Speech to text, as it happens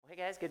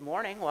Guys, good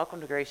morning. Welcome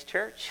to Grace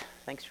Church.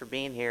 Thanks for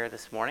being here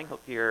this morning.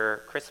 Hope your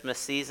Christmas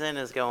season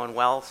is going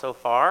well so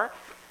far.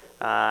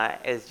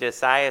 As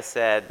Josiah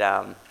said,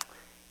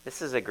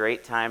 this is a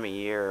great time of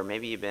year.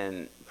 Maybe you've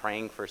been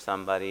praying for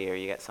somebody, or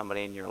you got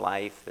somebody in your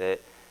life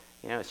that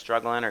is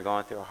struggling or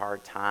going through a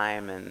hard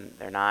time, and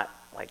they're not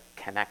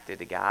connected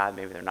to God.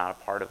 Maybe they're not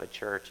a part of a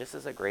church. This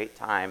is a great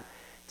time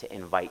to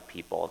invite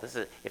people. This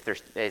is, if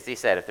there's, as he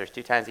said, if there's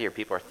 2 times a year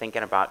people are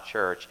thinking about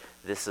church,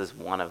 this is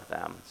one of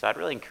them. So I'd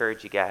really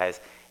encourage you guys,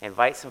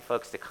 invite some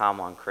folks to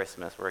come on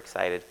Christmas. We're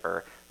excited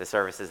for the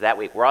services that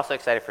week. We're also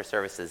excited for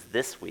services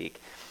this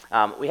week.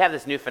 We have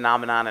this new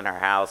phenomenon in our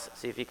house.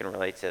 See if you can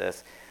relate to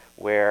this,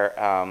 where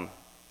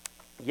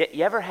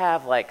you ever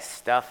have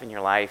stuff in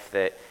your life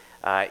that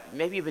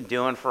maybe you've been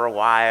doing for a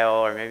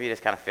while, or maybe you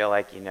just kind of feel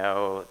like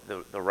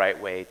the right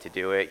way to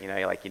do it. You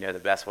know the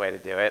best way to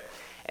do it.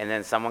 And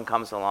then someone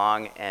comes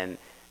along and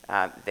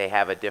they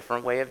have a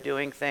different way of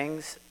doing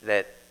things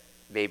that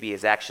maybe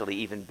is actually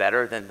even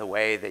better than the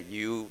way that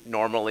you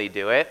normally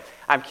do it.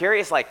 I'm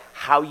curious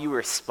how you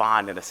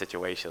respond in a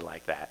situation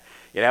like that.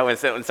 When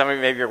somebody,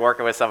 maybe you're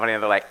working with somebody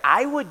and they're like,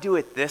 I would do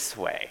it this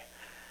way.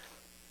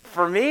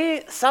 For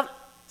me,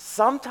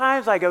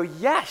 sometimes I go,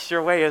 yes,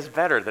 your way is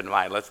better than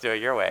mine. Let's do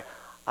it your way.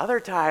 Other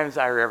times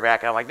I rear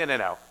back and I'm like,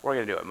 no, we're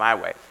going to do it my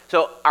way.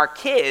 So our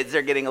kids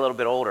are getting a little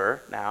bit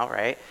older now,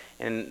 right?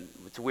 And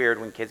it's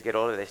weird when kids get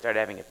older, they start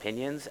having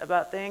opinions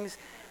about things,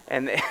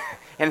 and they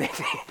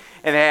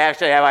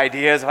actually have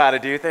ideas of how to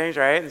do things,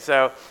 right? And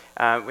so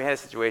we had a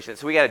situation.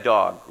 So we got a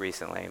dog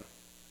recently.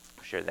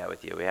 I shared that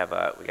with you. We got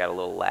a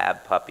little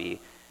lab puppy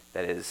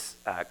that is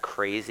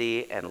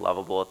crazy and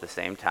lovable at the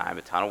same time,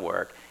 a ton of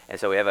work. And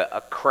so we have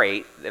a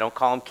crate. They don't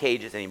call them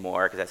cages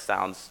anymore because that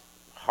sounds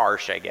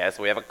harsh, I guess.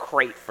 We have a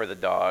crate for the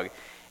dog,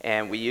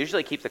 and we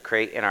usually keep the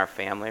crate in our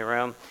family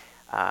room.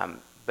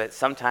 But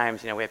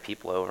sometimes, we have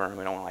people over and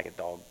we don't want a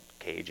dog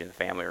cage in the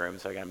family room,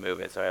 so I got to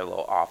move it. So I have a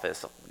little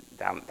office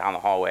down the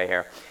hallway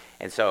here.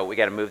 And so we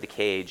got to move the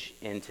cage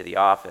into the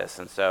office.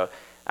 And so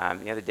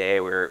the other day,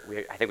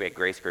 I think we had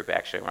Grace Group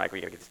actually. We're like, we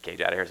got to get this cage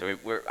out of here.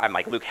 So I'm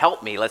like, Luke,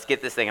 help me. Let's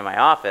get this thing in my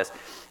office.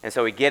 And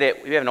so we get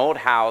it. We have an old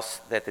house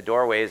that the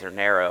doorways are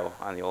narrow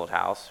on the old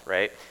house,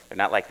 right? They're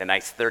not the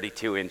nice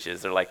 32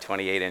 inches. They're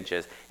 28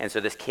 inches. And so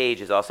this cage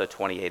is also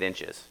 28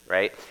 inches,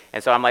 right?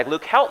 And so I'm like,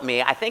 Luke, help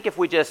me. I think if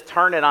we just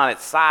turn it on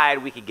its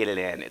side, we could get it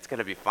in. It's going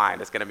to be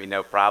fine. It's going to be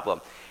no problem.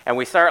 And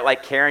we start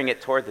carrying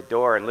it toward the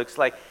door. And Luke's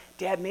like,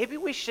 Dad, maybe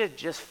we should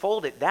just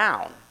fold it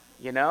down,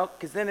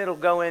 because then it'll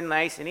go in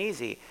nice and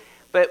easy.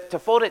 But to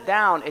fold it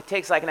down, it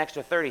takes an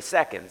extra 30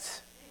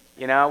 seconds,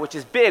 which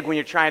is big when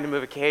you're trying to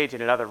move a cage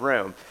in another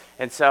room.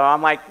 And so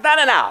I'm like,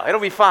 no, it'll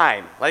be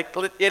fine.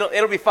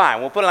 It'll be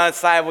fine. We'll put it on its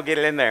side, we'll get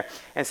it in there.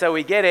 And so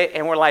we get it,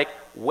 and we're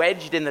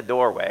wedged in the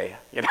doorway,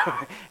 and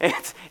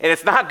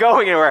it's not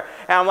going anywhere.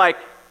 And I'm like,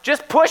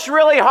 just push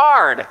really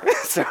hard.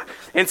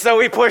 So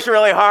we push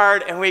really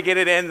hard, and we get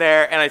it in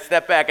there, and I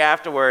step back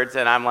afterwards,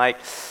 and I'm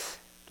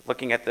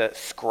looking at the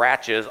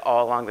scratches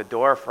all along the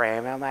door frame,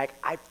 and I'm like,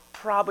 I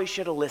probably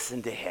should have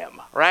listened to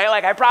him,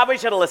 right? I probably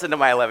should have listened to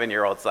my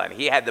 11-year-old son.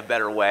 He had the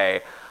better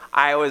way.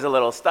 I was a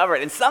little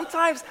stubborn. And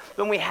sometimes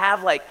when we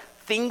have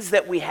things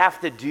that we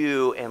have to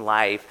do in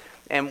life,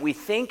 and we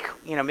think,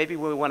 maybe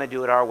we want to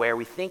do it our way, or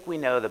we think we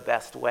know the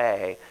best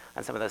way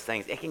on some of those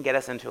things, it can get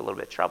us into a little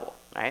bit of trouble,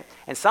 right?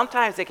 And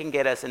sometimes it can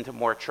get us into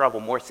more trouble,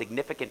 more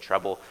significant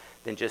trouble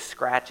than just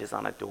scratches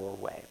on a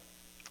doorway.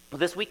 Well,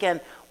 this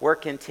weekend, we're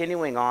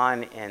continuing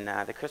on in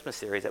the Christmas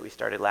series that we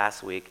started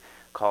last week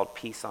called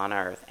Peace on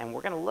Earth. And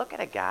we're going to look at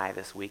a guy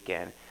this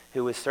weekend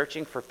who was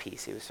searching for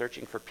peace. He was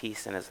searching for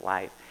peace in his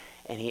life.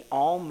 And he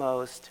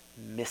almost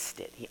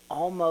missed it. He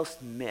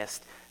almost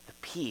missed the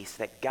peace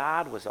that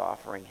God was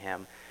offering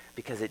him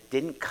because it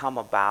didn't come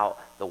about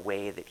the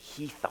way that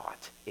he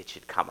thought it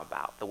should come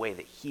about, the way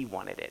that he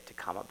wanted it to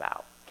come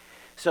about.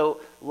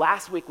 So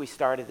last week we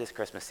started this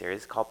Christmas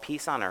series called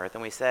Peace on Earth,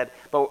 and we said,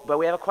 but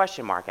we have a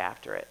question mark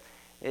after it.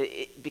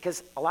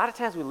 Because a lot of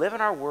times we live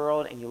in our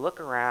world and you look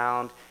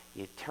around,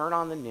 you turn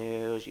on the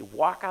news, you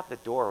walk out the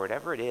door,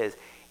 whatever it is,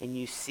 and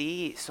you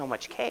see so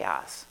much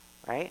chaos,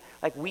 right?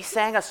 We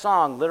sang a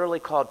song literally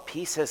called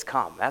Peace Has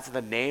Come. That's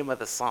the name of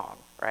the song,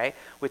 right?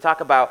 We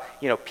talk about,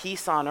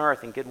 peace on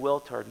earth and goodwill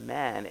toward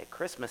men at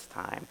Christmas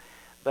time,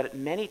 but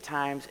many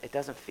times it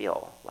doesn't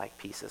feel like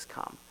peace has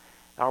come.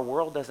 Our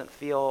world doesn't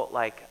feel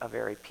like a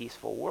very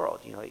peaceful world.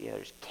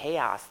 There's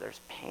chaos,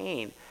 there's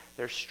pain,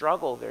 there's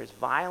struggle, there's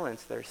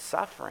violence, there's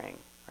suffering,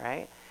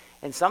 right?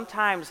 And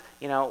sometimes,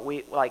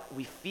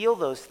 we feel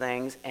those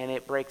things and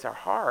it breaks our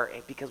heart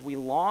because we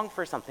long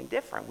for something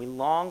different. We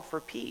long for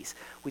peace.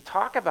 We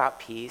talk about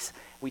peace.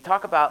 We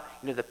talk about,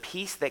 the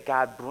peace that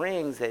God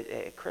brings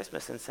at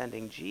Christmas in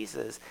sending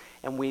Jesus.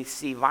 And we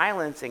see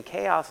violence and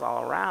chaos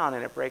all around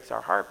and it breaks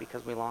our heart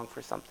because we long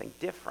for something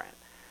different,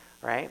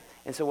 right?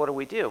 And so what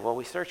do? Well,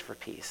 we search for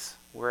peace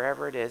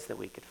wherever it is that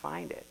we could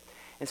find it.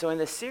 And so in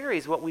this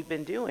series, what we've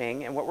been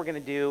doing and what we're going to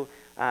do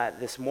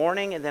this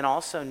morning and then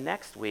also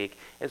next week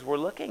is we're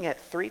looking at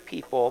 3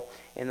 people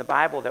in the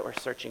Bible that were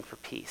searching for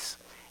peace.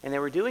 And they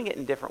were doing it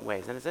in different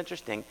ways. And it's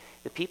interesting,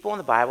 the people in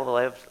the Bible that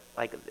lived,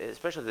 like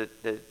especially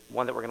the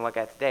one that we're going to look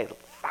at today,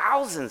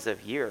 thousands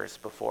of years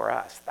before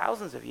us,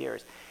 thousands of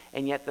years.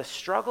 And yet the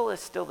struggle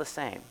is still the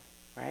same,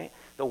 right?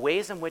 The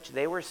ways in which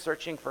they were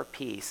searching for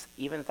peace,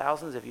 even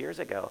thousands of years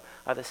ago,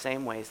 are the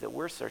same ways that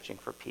we're searching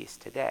for peace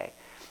today.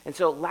 And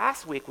so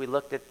last week we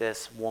looked at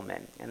this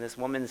woman and this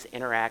woman's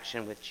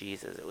interaction with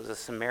Jesus. It was a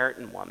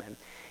Samaritan woman,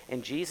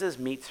 and Jesus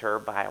meets her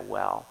by a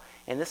well.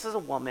 And this is a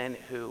woman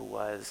who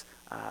was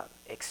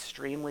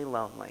extremely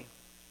lonely.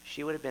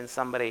 She would have been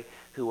somebody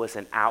who was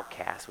an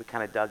outcast. We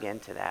kind of dug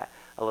into that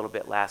a little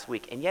bit last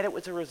week. And yet it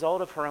was a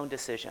result of her own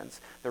decisions.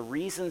 The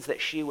reasons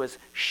that she was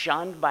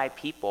shunned by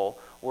people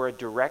were a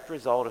direct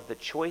result of the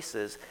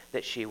choices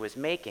that she was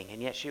making.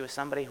 And yet she was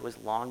somebody who was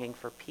longing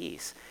for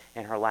peace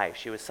in her life.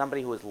 She was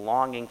somebody who was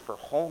longing for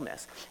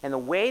wholeness. And the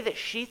way that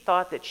she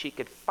thought that she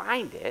could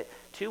find it,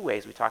 two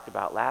ways we talked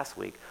about last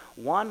week.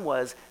 One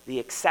was the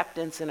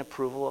acceptance and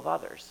approval of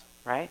others,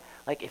 right?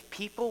 Like if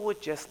people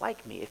would just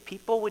like me, if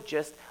people would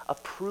just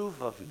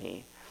approve of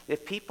me,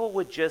 if people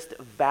would just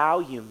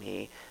value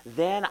me,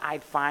 then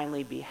I'd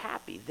finally be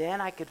happy. Then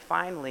I could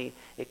finally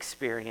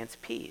experience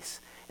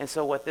peace. And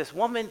so what this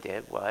woman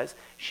did was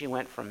she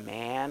went from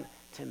man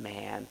to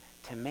man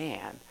to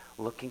man,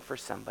 looking for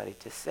somebody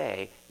to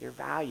say, you're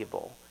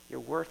valuable, you're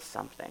worth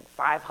something.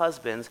 5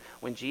 husbands,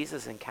 when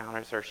Jesus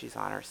encounters her, she's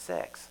on her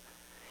 6th.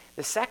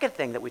 The second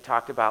thing that we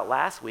talked about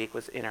last week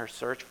was in her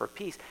search for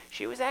peace.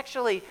 She was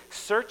actually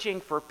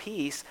searching for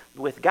peace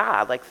with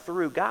God, like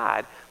through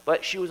God,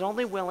 but she was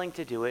only willing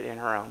to do it in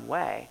her own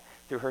way,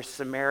 through her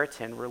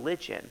Samaritan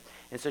religion.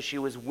 And so she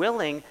was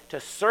willing to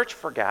search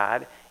for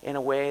God in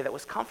a way that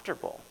was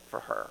comfortable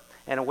for her,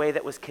 in a way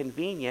that was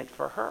convenient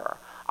for her.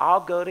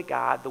 I'll go to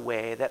God the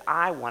way that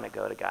I want to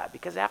go to God,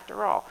 because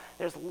after all,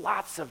 there's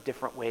lots of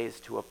different ways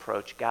to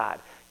approach God.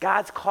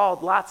 God's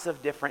called lots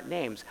of different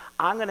names.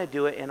 I'm going to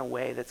do it in a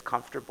way that's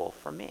comfortable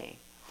for me.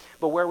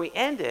 But where we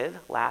ended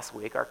last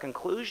week, our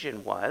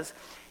conclusion was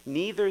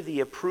neither the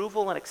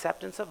approval and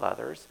acceptance of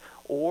others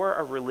or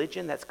a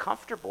religion that's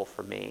comfortable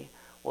for me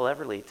will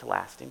ever lead to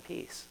lasting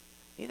peace.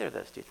 Neither of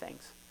those two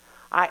things.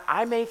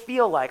 I may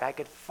feel like I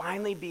could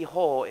finally be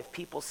whole if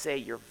people say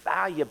you're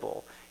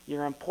valuable,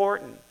 you're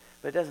important,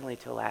 but it doesn't lead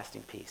to a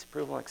lasting peace.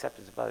 Approval and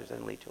acceptance of others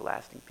doesn't lead to a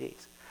lasting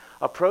peace.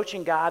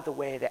 Approaching God the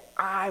way that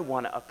I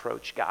want to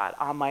approach God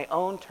on my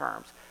own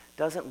terms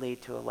doesn't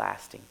lead to a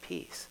lasting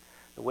peace.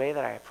 The way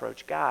that I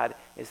approach God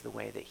is the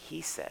way that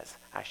he says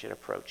I should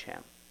approach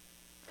him.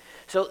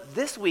 So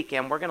this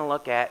weekend, we're going to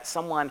look at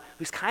someone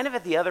who's kind of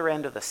at the other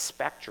end of the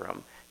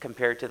spectrum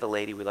compared to the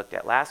lady we looked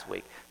at last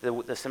week.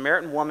 The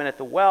Samaritan woman at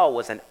the well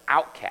was an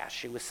outcast.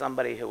 She was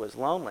somebody who was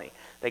lonely.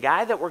 The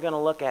guy that we're going to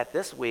look at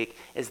this week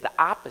is the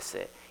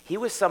opposite. He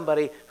was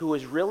somebody who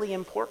was really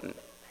important.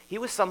 He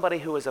was somebody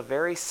who was a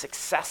very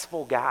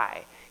successful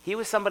guy. He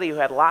was somebody who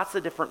had lots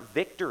of different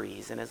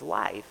victories in his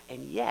life,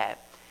 and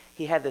yet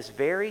he had this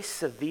very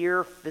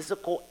severe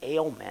physical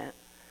ailment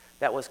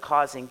that was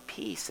causing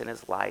peace in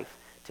his life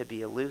to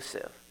be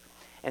elusive.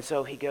 And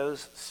so he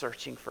goes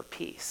searching for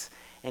peace.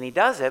 And he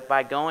does it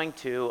by going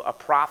to a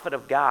prophet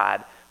of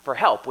God for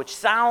help, which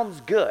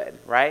sounds good,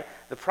 right?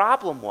 The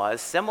problem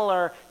was,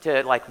 similar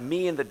to like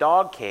me in the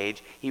dog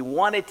cage, he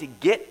wanted to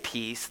get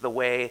peace the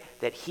way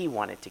that he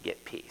wanted to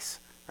get peace,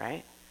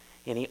 right?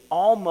 And he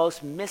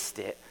almost missed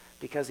it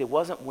because he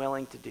wasn't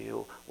willing to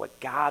do what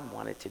God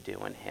wanted to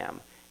do in him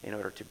in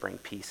order to bring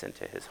peace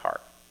into his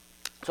heart.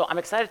 So I'm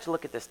excited to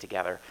look at this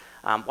together.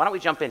 Why don't we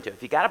jump into it?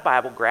 If you got a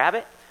Bible, grab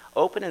it,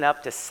 open it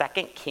up to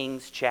 2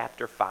 Kings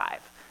chapter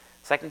 5.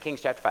 2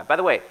 Kings chapter 5. By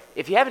the way,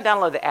 if you haven't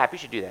downloaded the app, you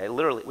should do that.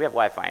 We have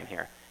Wi-Fi in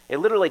here. It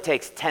literally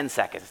takes 10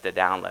 seconds to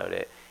download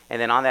it. And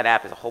then on that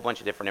app is a whole bunch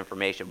of different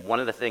information. One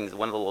of the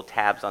little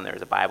tabs on there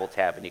is a Bible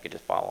tab, and you can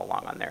just follow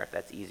along on there if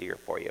that's easier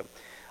for you.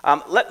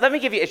 Let me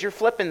give you, as you're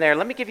flipping there,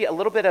 let me give you a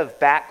little bit of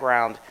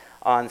background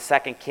on 2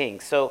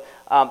 Kings. So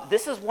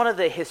this is one of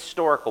the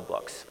historical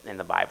books in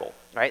the Bible,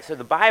 right? So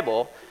the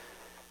Bible,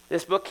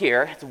 this book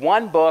here, it's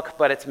one book,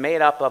 but it's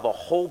made up of a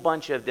whole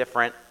bunch of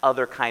different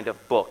other kind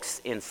of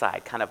books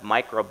inside, kind of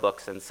micro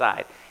books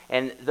inside.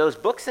 And those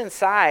books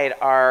inside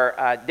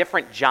are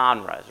different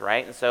genres,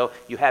 right? And so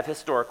you have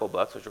historical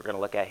books, which we're going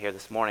to look at here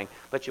this morning,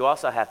 but you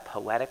also have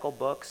poetical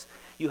books.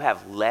 You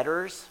have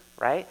letters,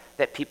 right,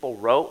 that people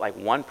wrote, like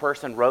one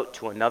person wrote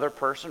to another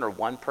person or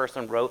one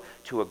person wrote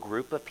to a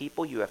group of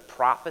people. You have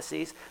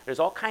prophecies. There's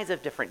all kinds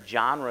of different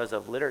genres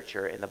of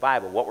literature in the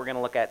Bible. What we're going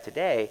to look at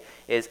today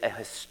is a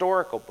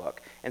historical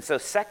book. And so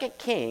 2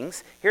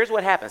 Kings, here's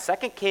what happens.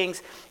 2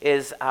 Kings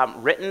is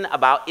written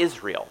about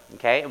Israel,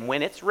 okay? And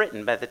when it's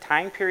written, by the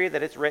time period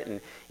that it's written,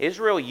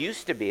 Israel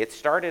used to be, it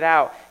started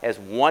out as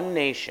one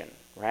nation,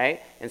 right?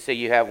 And so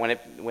you have,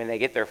 when they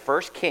get their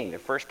first king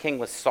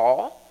was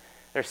Saul.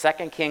 Their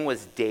second king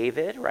was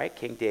David, right?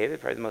 King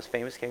David, probably the most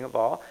famous king of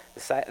all.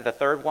 The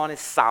third one is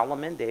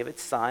Solomon,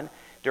 David's son.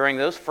 During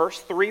those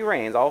first 3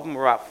 reigns, all of them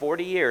were about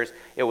 40 years,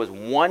 it was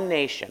one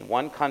nation,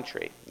 one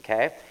country,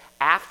 okay?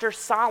 After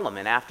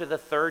Solomon, after the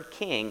third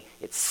king,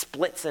 it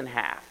splits in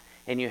half.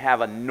 and you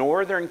have a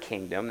northern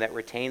kingdom that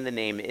retained the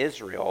name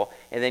Israel,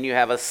 and then you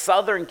have a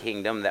southern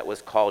kingdom that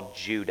was called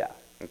Judah.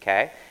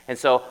 Okay? And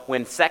so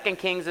when 2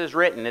 Kings is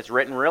written, it's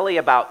written really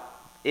about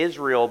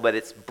Israel, but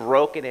it's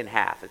broken in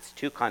half. It's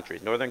two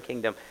countries, northern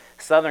kingdom,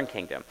 southern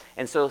kingdom.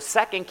 And so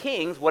 2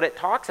 Kings, what it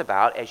talks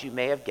about, as you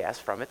may have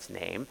guessed from its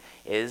name,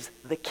 is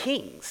the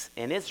kings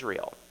in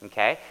Israel.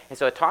 Okay? And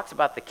so it talks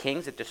about the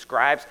kings. It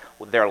describes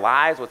their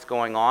lives, what's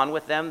going on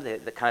with them,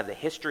 the kind of the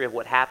history of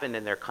what happened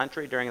in their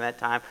country during that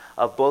time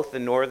of both the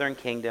northern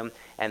kingdom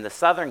and the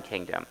southern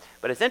kingdom.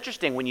 But it's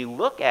interesting when you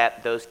look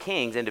at those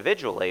kings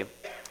individually,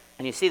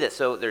 and you see that,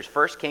 so there's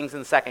 1 Kings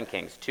and 2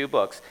 Kings, two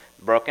books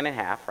broken in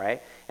half,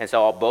 right? And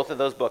so both of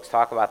those books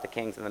talk about the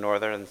kings in the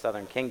northern and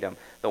southern kingdom.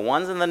 The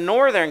ones in the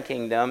northern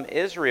kingdom,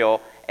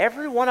 Israel,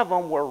 every one of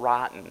them were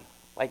rotten.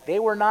 Like, they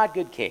were not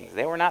good kings.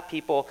 They were not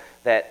people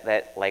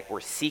that like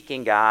were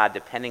seeking God,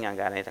 depending on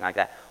God, anything like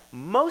that.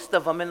 Most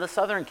of them in the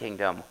southern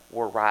kingdom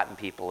were rotten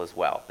people as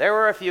well. There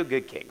were a few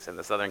good kings in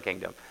the southern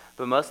kingdom,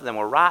 but most of them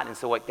were rotten. And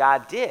so what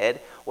God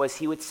did was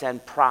he would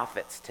send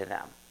prophets to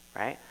them,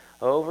 right?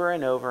 Over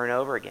and over and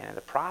over again. And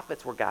the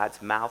prophets were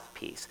God's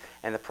mouthpiece.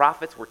 And the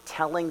prophets were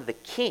telling the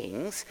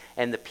kings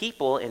and the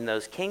people in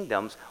those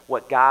kingdoms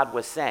what God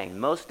was saying.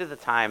 Most of the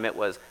time it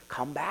was,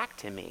 come back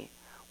to me,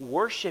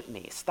 worship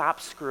me, stop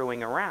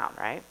screwing around,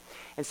 right?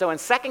 And so in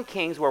 2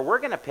 Kings, where we're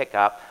going to pick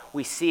up,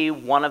 we see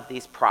one of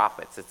these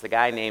prophets. It's a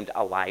guy named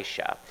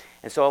Elisha.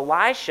 And so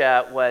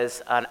Elisha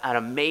was an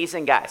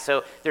amazing guy.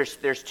 So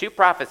there's two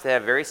prophets that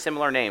have very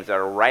similar names that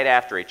are right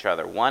after each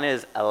other. One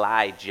is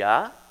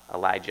Elijah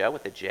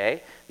with a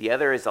J. The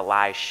other is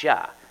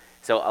Elisha.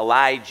 So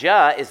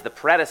Elijah is the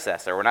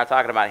predecessor. We're not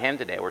talking about him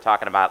today. We're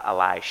talking about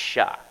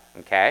Elisha,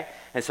 okay?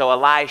 And so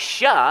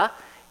Elisha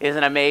is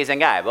an amazing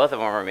guy. Both of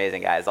them are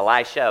amazing guys.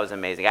 Elisha was an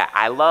amazing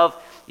guy.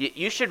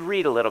 You should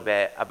read a little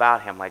bit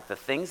about him, like the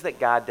things that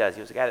God does.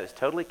 He was a guy that was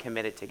totally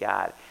committed to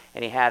God,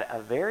 and he had a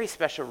very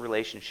special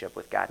relationship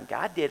with God, and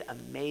God did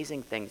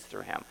amazing things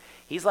through him.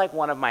 He's like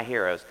one of my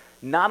heroes,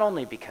 not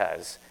only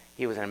because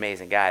he was an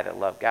amazing guy that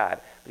loved God,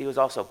 but he was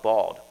also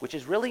bald, which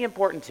is really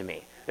important to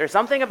me. There's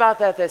something about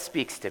that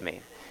speaks to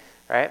me,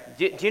 right?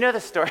 Do you know the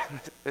story?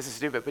 This is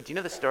stupid, but do you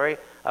know the story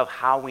of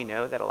how we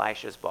know that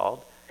Elisha is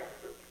bald?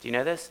 Do you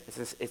know this?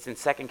 It's in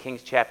 2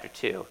 Kings chapter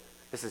 2.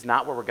 This is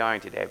not where we're going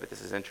today, but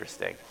this is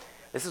interesting.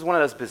 This is one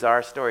of those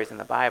bizarre stories in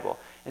the Bible.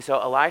 And so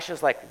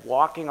Elisha's like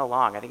walking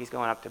along. I think he's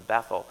going up to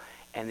Bethel,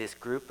 and this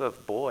group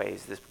of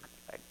boys, this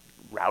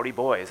rowdy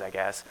boys, I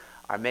guess,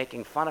 are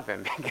making fun of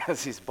him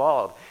because he's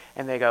bald.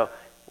 And they go,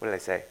 what do they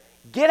say?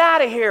 Get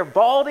out of here,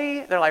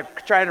 Baldy. They're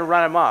like trying to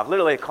run him off.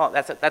 Literally,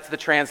 that's the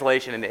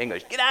translation into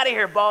English. Get out of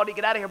here, Baldy.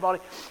 Get out of here, Baldy.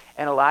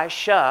 And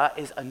Elisha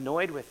is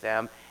annoyed with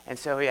them, and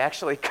so he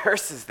actually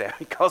curses them.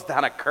 He calls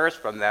down a curse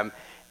from them,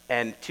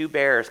 and two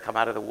bears come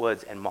out of the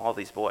woods and maul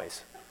these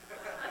boys.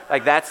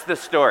 Like, that's the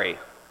story.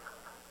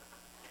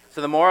 So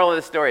the moral of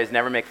the story is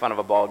never make fun of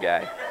a bald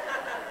guy.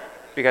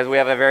 Because we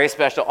have a very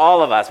special,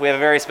 all of us, we have a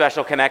very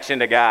special connection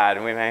to God.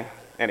 And we may,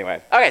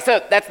 anyway. Okay,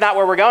 so that's not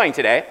where we're going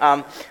today.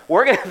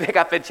 We're going to pick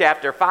up in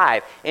chapter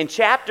 5. In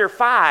chapter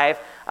 5,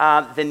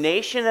 the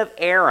nation of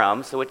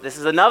Aram, so this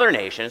is another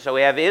nation. So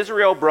we have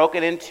Israel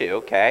broken in two,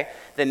 okay?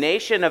 The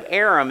nation of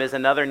Aram is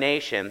another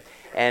nation,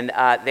 and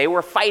they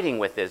were fighting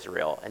with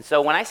Israel. And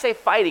so when I say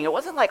fighting, it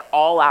wasn't like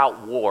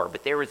all-out war,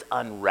 but there was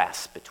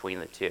unrest between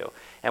the two.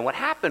 And what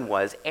happened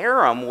was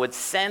Aram would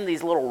send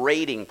these little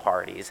raiding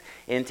parties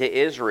into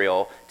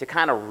Israel to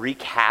kind of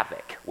wreak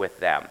havoc with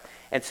them.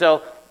 And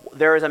so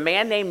there was a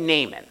man named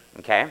Naaman,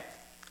 okay?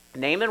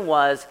 Naaman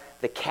was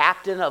the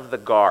captain of the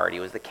guard. He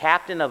was the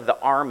captain of the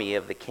army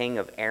of the king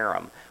of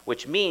Aram,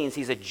 which means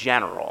he's a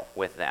general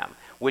with them,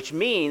 which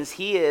means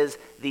he is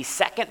the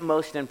second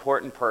most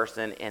important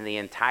person in the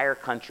entire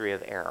country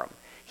of Aram.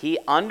 He,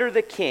 under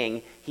the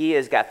king, he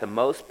has got the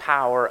most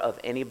power of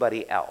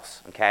anybody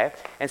else, okay?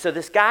 And so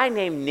this guy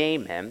named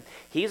Naaman,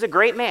 he's a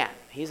great man.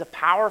 He's a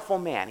powerful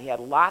man. He had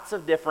lots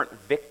of different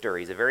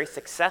victories, a very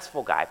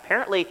successful guy.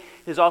 Apparently,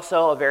 he's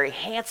also a very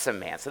handsome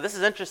man. So this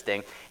is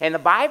interesting. In the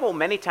Bible,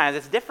 many times,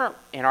 it's different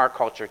in our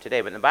culture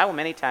today, but in the Bible,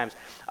 many times,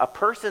 a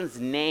person's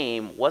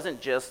name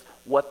wasn't just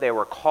what they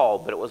were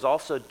called, but it was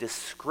also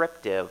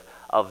descriptive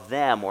of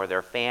them or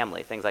their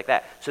family, things like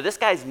that. So this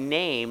guy's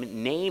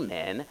name,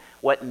 Naaman,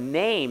 what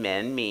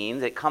Naaman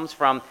means, it comes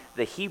from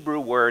the Hebrew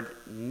word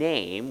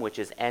name, which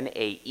is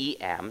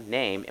N-A-E-M,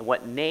 name. And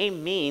what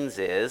name means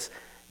is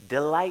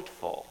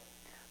delightful,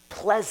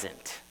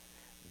 pleasant,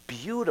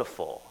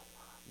 beautiful,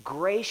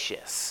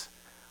 gracious,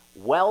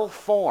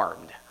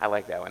 well-formed. I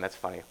like that one. That's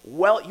funny.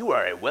 Well, you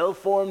are a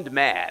well-formed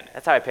man.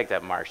 That's how I picked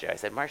up Marcia. I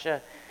said,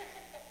 Marcia,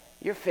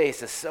 your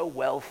face is so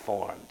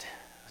well-formed.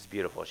 It's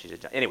beautiful. She's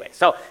anyway.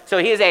 So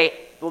he is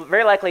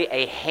very likely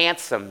a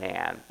handsome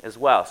man as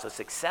well. So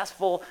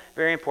successful,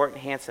 very important,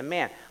 handsome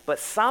man. But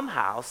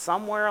somehow,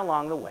 somewhere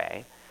along the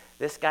way,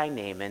 this guy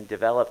Naaman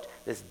developed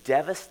this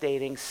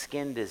devastating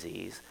skin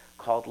disease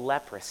called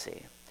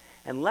leprosy.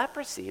 And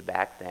leprosy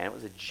back then,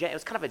 it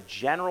was kind of a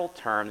general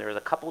term. There was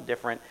a couple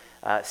different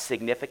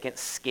significant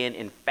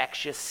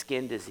infectious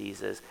skin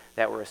diseases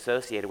that were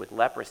associated with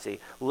leprosy.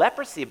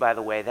 Leprosy, by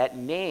the way, that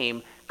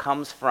name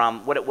comes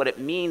from, what it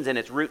means in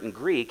its root in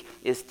Greek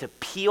is to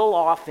peel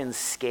off in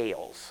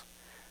scales,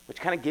 which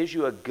kind of gives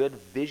you a good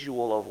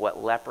visual of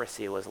what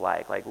leprosy was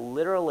like. Like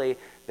literally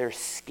their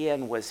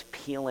skin was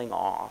peeling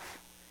off,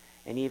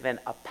 and even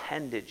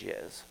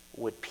appendages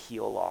would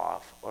peel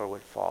off or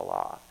would fall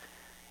off.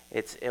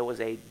 It was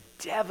a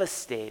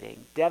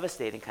devastating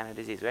kind of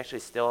disease.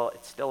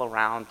 It's still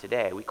around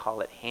today. We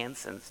call it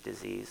Hansen's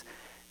disease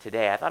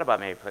today. I thought about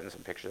maybe putting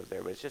some pictures up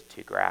there, but it's just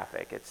too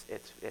graphic.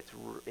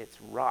 It's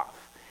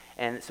rough.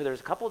 And so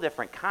there's a couple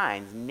different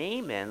kinds.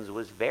 Naaman's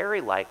was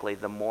very likely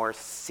the more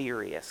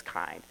serious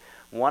kind.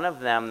 One of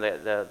them,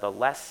 the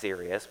less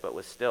serious, but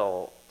was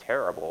still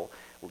terrible,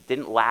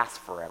 didn't last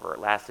forever. It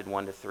lasted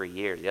 1 to 3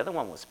 years. The other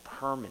one was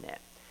permanent.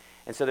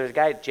 And so there's a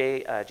guy,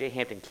 J.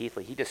 Hampton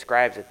Keithley, he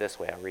describes it this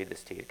way. I'll read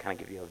this to you to kind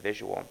of give you a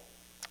visual.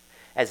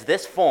 As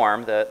this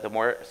form, the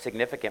more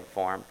significant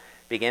form,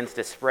 begins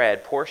to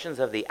spread, portions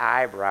of the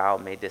eyebrow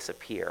may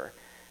disappear.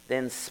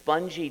 Then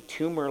spongy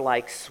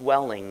tumor-like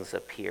swellings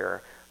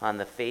appear on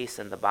the face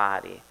and the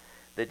body.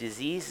 The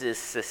disease is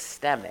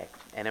systemic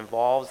and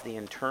involves the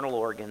internal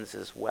organs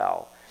as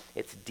well.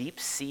 It's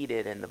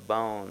deep-seated in the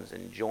bones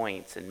and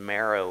joints and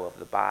marrow of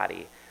the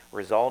body,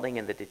 resulting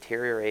in the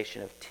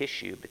deterioration of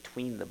tissue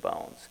between the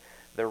bones.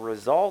 The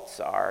results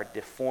are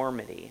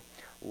deformity,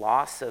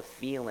 loss of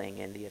feeling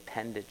in the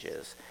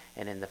appendages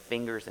and in the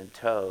fingers and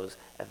toes,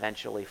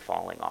 eventually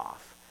falling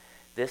off.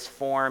 This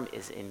form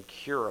is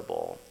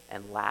incurable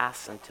and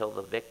lasts until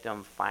the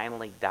victim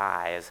finally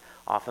dies,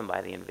 often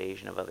by the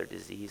invasion of other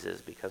diseases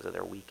because of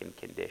their weakened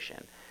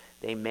condition.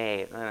 They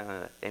may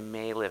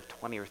live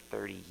 20 or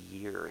 30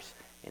 years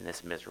in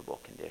this miserable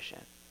condition.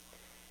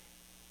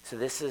 So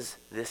this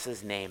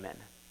is Naaman.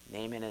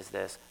 Naaman is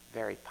this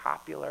very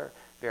popular,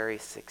 very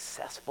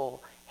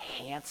successful,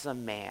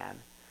 handsome man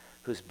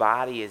whose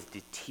body is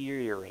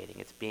deteriorating.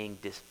 It's being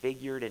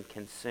disfigured and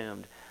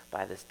consumed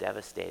by this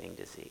devastating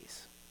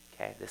disease.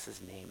 Okay, this is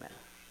Naaman.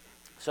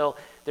 So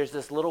there's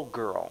this little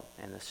girl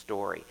in the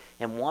story.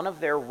 And one of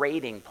their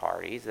raiding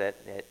parties that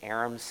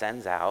Aram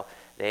sends out,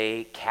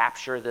 they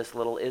capture this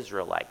little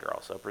Israelite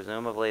girl. So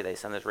presumably they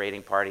send this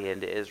raiding party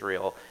into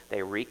Israel.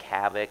 They wreak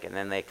havoc, and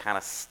then they kind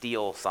of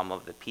steal some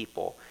of the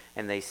people.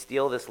 And they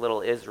steal this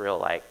little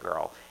Israelite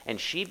girl. And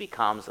she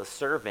becomes a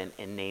servant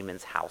in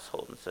Naaman's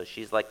household. And so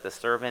she's like the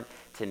servant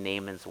to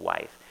Naaman's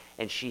wife.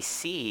 And she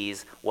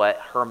sees what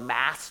her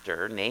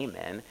master,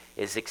 Naaman,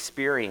 is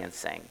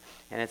experiencing.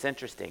 And it's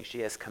interesting. She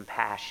has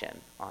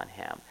compassion on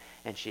him.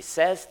 And she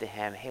says to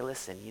him, hey,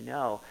 listen,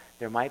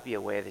 there might be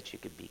a way that you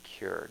could be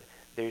cured.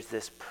 There's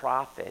this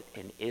prophet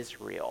in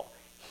Israel.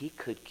 He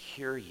could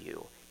cure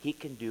you. He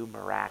can do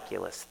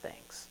miraculous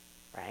things,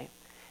 right?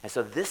 And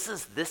so this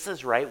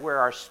is right where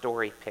our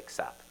story picks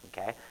up,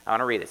 okay? I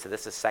want to read it. So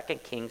this is 2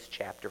 Kings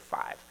chapter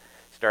 5,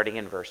 starting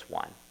in verse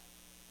 1.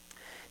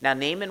 Now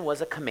Naaman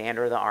was a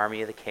commander of the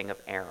army of the king of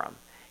Aram.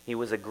 He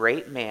was a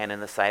great man in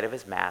the sight of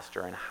his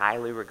master and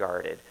highly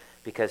regarded,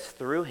 because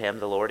through him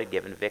the Lord had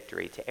given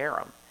victory to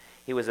Aram.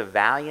 He was a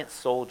valiant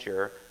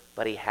soldier,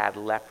 but he had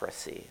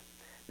leprosy.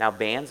 Now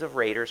bands of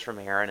raiders from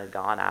Aram had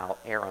gone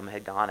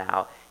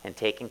out and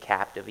taken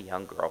captive a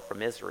young girl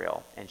from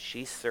Israel, and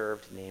she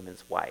served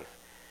Naaman's wife.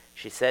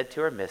 She said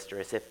to her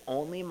mistress, if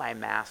only my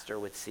master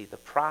would see the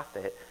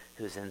prophet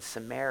who's in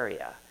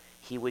Samaria,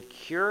 he would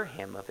cure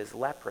him of his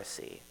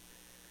leprosy.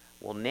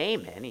 Well,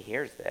 Naaman, he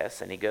hears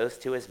this, and he goes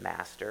to his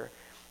master,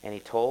 and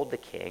he told the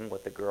king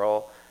what the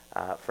girl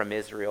from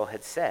Israel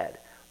had said.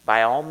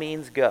 By all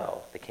means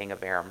go, the king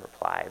of Aram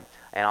replied,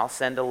 and I'll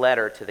send a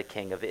letter to the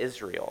king of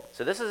Israel.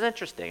 So this is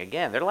interesting.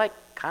 Again, they're like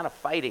kind of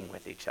fighting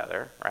with each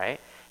other, right?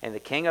 And the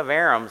king of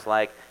Aram's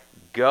like,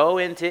 go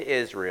into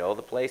Israel,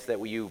 the place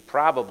that you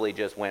probably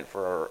just went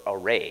for a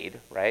raid,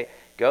 right?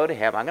 Go to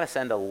him. I'm going to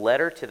send a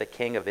letter to the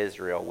king of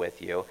Israel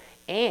with you,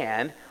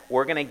 and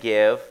we're going to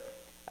give...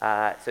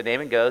 so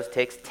Naaman goes,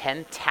 takes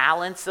 10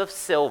 talents of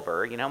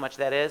silver. You know how much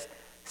that is?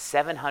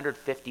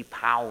 750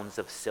 pounds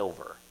of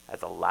silver.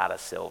 That's a lot of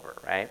silver,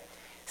 right?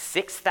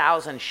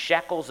 6,000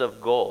 shekels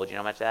of gold. You know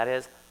how much that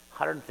is?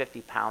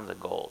 150 pounds of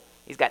gold.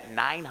 He's got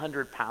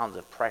 900 pounds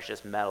of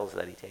precious metals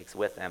that he takes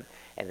with him,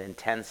 and then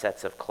 10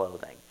 sets of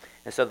clothing.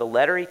 And so the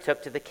letter he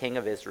took to the king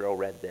of Israel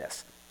read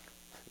this.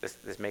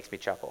 This makes me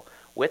chuckle.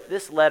 With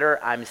this letter,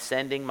 I'm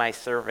sending my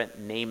servant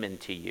Naaman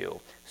to you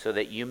so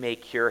that you may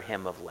cure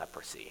him of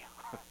leprosy.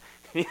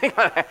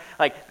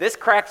 Like, this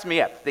cracks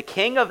me up. The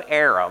king of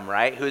Aram,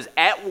 right, who's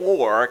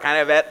kind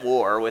of at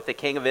war with the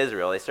king of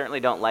Israel. They certainly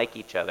don't like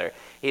each other.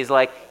 He's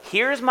like,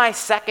 here's my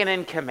second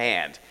in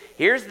command.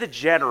 Here's the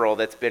general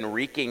that's been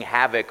wreaking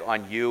havoc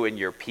on you and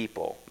your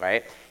people,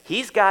 right?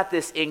 He's got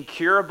this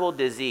incurable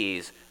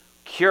disease.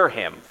 Cure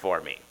him for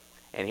me.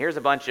 And here's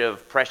a bunch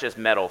of precious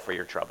metal for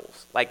your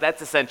troubles. Like,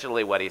 that's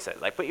essentially what he says.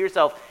 Like, put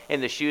yourself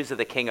in the shoes of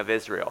the king of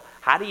Israel.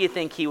 How do you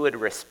think he would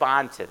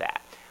respond to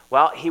that?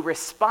 Well, he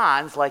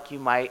responds like you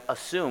might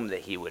assume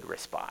that he would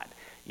respond.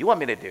 You want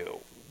me to do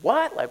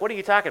what? Like, what are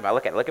you talking about?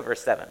 Look at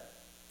verse 7.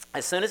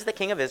 As soon as the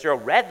king of Israel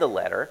read the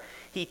letter,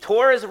 he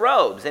tore his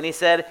robes and he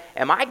said,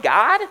 "Am I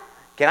God?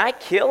 Can I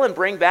kill and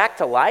bring back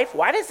to life?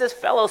 Why does this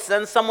fellow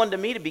send someone to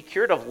me to be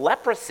cured of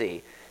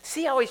leprosy?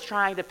 See how he's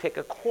trying to pick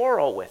a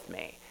quarrel with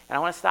me." And I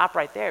want to stop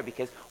right there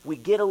because we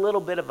get a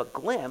little bit of a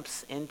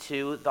glimpse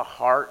into the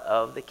heart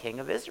of the king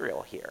of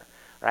Israel here,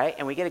 right?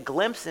 And we get a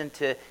glimpse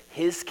into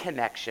his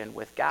connection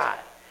with God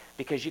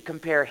because you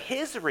compare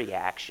his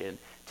reaction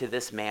to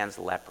this man's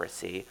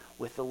leprosy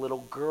with the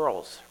little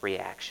girl's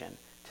reaction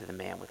to the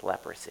man with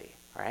leprosy,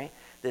 right?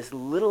 This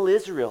little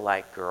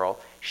Israelite girl,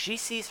 she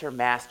sees her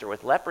master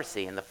with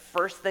leprosy, and the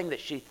first thing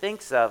that she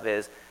thinks of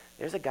is,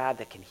 there's a God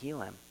that can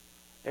heal him.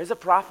 There's a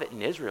prophet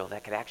in Israel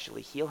that could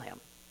actually heal him,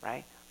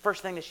 right?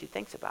 First thing that she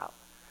thinks about.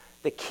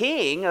 The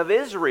king of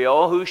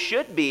Israel, who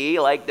should be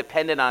like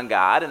dependent on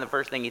God, and the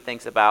first thing he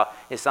thinks about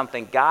is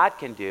something God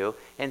can do,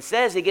 and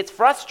says he gets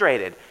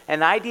frustrated.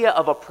 And the idea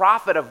of a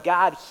prophet of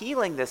God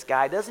healing this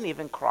guy doesn't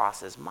even cross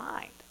his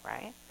mind,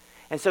 right?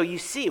 And so you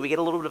see, we get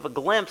a little bit of a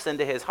glimpse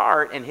into his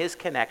heart and his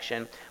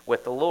connection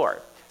with the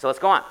Lord. So let's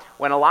go on.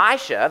 When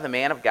Elisha, the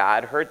man of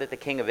God, heard that the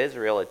king of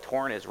Israel had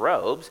torn his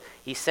robes,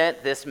 he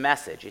sent this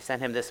message. He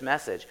sent him this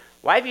message.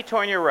 "Why have you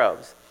torn your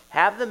robes?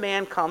 Have the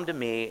man come to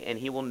me, and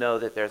he will know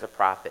that there's a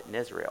prophet in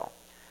Israel."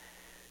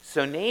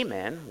 So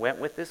Naaman went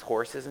with his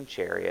horses and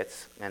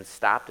chariots and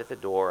stopped at the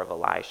door of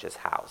Elisha's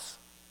house.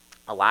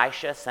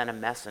 Elisha sent a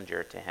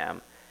messenger to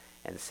him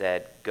and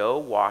said, "Go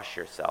wash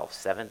yourself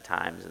 7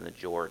 times in the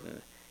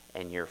Jordan,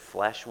 and your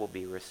flesh will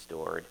be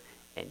restored,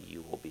 and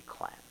you will be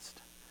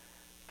cleansed."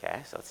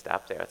 Okay, so let's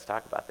stop there. Let's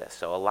talk about this.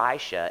 So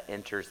Elisha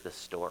enters the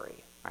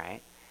story,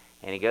 right?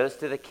 And he goes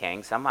to the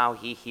king. Somehow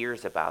he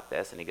hears about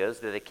this, and he goes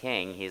to the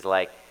king. He's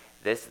like,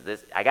 this,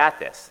 I got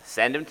this.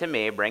 Send him to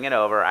me. Bring it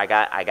over. I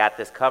got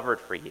this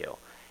covered for you.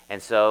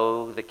 And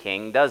so the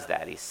king does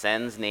that. He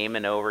sends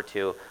Naaman over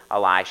to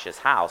Elisha's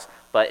house.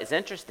 But it's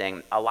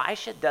interesting.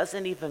 Elisha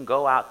doesn't even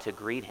go out to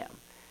greet him.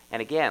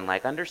 And again,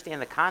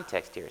 understand the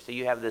context here. So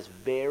you have this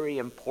very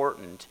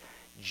important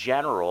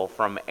general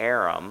from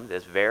Aram,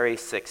 this very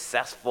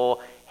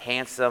successful,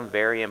 handsome,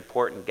 very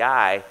important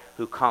guy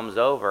who comes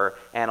over,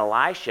 and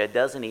Elisha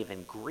doesn't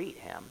even greet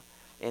him.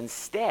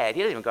 Instead,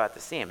 he doesn't even go out to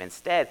see him.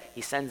 Instead,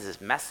 he sends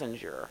his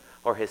messenger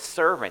or his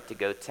servant to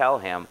go tell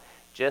him,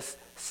 just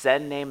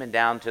send Naaman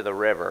down to the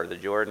river, the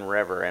Jordan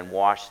River, and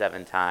wash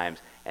 7 times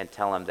and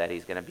tell him that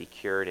he's going to be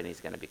cured and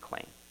he's going to be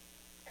clean,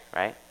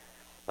 right?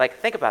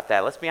 Think about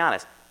that. Let's be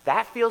honest.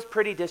 That feels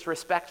pretty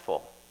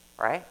disrespectful,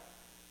 right?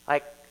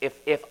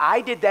 If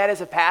I did that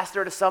as a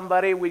pastor to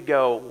somebody, we'd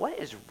go, what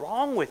is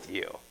wrong with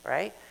you,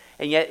 right?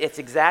 And yet it's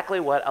exactly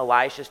what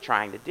Elisha's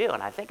trying to do.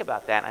 And I think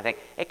about that, and I think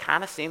it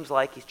kind of seems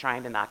like he's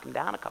trying to knock him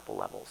down a couple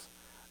levels,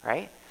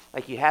 right?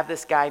 You have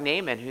this guy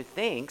Naaman who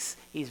thinks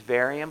he's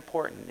very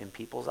important in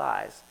people's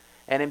eyes.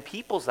 And in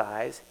people's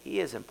eyes,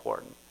 he is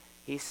important.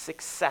 He's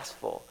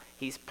successful.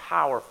 He's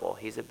powerful.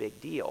 He's a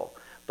big deal.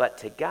 But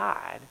to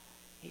God,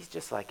 he's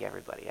just like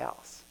everybody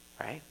else,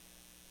 right?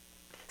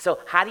 So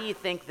how do you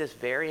think this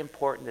very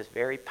important, this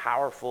very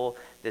powerful,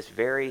 this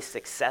very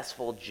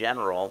successful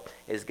general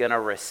is going to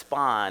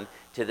respond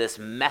to this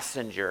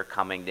messenger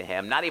coming to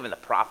him? Not even the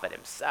prophet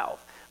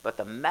himself, but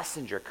the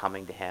messenger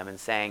coming to him and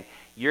saying,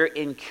 your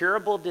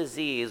incurable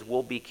disease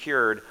will be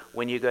cured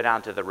when you go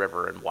down to the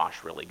river and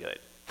wash really good.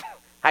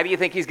 How do you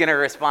think he's going to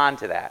respond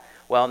to that?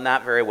 Well,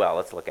 not very well.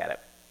 Let's look at it.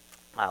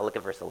 Look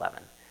at verse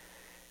 11.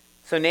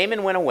 So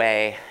Naaman went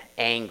away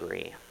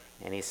angry.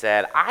 And he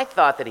said, I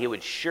thought that he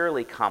would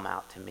surely come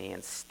out to me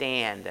and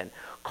stand and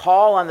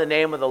call on the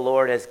name of the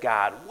Lord as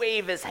God,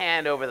 wave his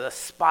hand over the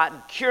spot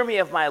and cure me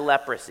of my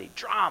leprosy.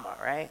 Drama,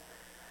 right?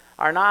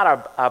 Are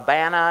not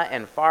Abana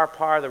and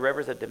Pharpar, the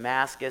rivers of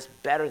Damascus,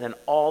 better than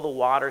all the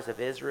waters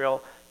of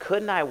Israel?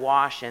 Couldn't I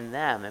wash in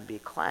them and be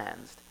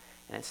cleansed?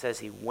 And it says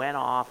he went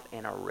off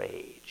in a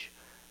rage.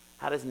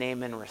 How does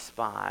Naaman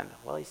respond?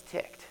 Well, he's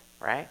ticked,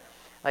 right?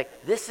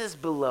 This is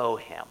below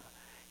him.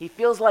 He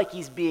feels like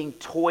he's being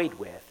toyed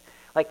with.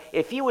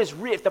 If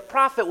the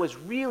prophet was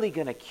really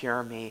going to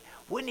cure me,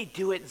 wouldn't he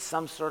do it in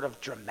some sort of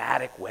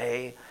dramatic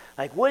way?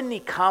 Wouldn't he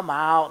come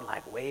out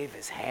and wave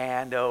his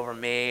hand over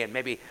me and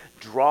maybe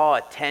draw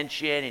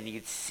attention, and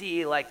you'd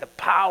see the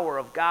power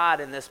of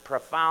God in this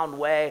profound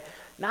way?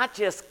 Not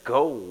just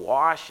go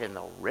wash in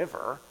the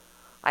river.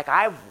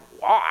 I've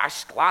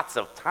washed lots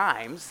of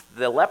times.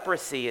 The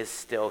leprosy is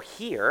still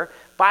here.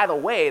 By the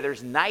way,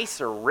 there's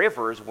nicer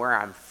rivers where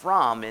I'm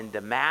from in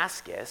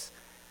Damascus.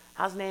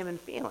 How's Naaman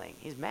feeling?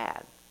 He's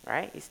mad,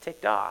 right? He's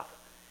ticked off.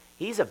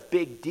 He's a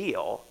big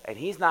deal, and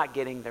he's not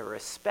getting the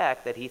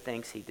respect that he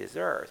thinks he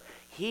deserves.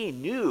 He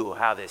knew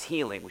how this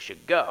healing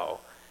should go,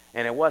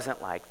 and it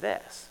wasn't like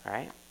this,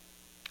 right?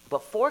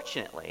 But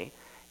fortunately,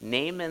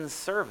 Naaman's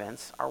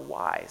servants are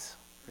wise.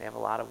 They have a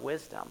lot of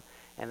wisdom,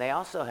 and they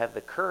also have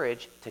the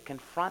courage to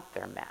confront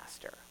their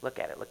master. Look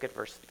at it. Look at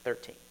verse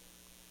 13.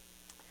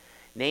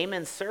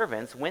 Naaman's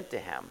servants went to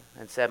him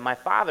and said, my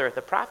father, if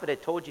the prophet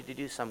had told you to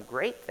do some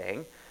great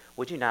thing,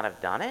 would you not have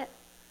done it?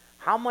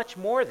 How much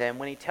more then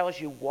when he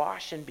tells you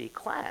wash and be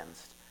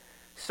cleansed?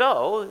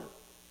 So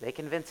they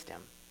convinced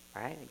him.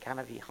 right?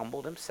 And he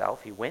humbled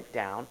himself. He went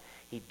down.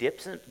 He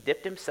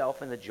dipped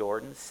himself in the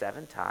Jordan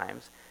 7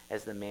 times,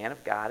 as the man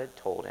of God had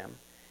told him,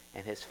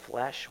 and his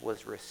flesh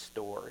was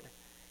restored,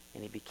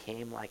 and he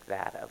became like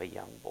that of a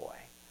young boy.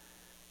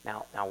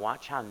 Now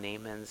watch how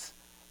Naaman's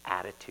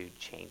attitude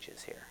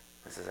changes here.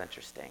 This is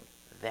interesting.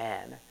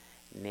 Then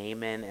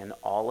Naaman and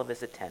all of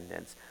his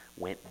attendants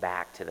went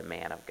back to the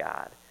man of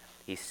God.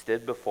 He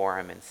stood before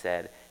him and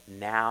said,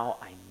 "Now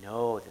I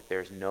know that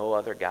there's no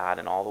other God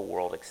in all the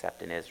world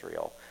except in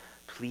Israel.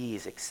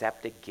 Please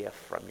accept a gift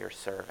from your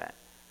servant."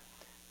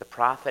 The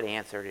prophet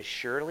answered, "As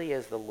surely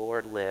as the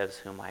Lord lives,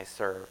 whom I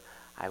serve,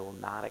 I will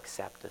not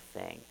accept a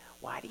thing."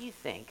 Why do you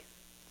think,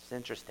 it's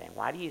interesting,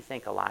 why do you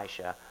think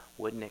Elisha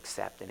wouldn't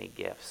accept any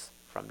gifts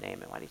from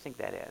Naaman? Why do you think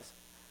that is?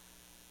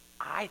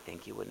 I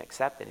think he wouldn't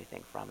accept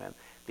anything from him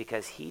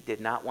because he did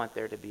not want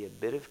there to be a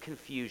bit of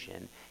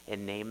confusion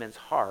in Naaman's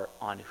heart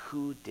on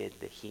who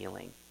did the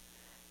healing.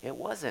 It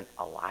wasn't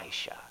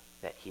Elisha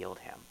that healed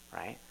him,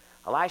 right?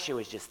 Elisha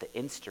was just the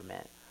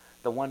instrument.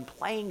 The one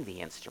playing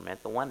the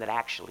instrument, the one that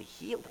actually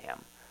healed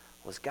him,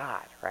 was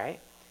God, right?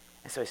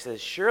 And so he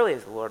says, "Surely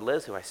as the Lord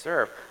lives, who I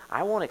serve,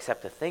 I won't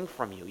accept a thing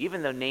from you."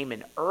 Even though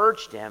Naaman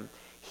urged him,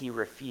 he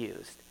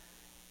refused.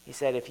 He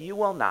said, "If you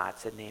will not,"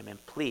 said Naaman,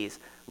 "please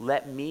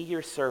let me,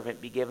 your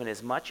servant, be given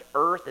as much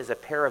earth as a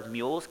pair of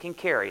mules can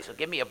carry." So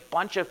give me a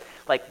bunch of,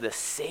 like, the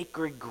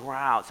sacred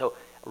ground. So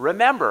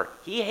remember,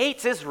 he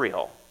hates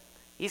Israel.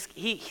 He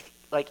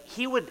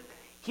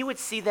would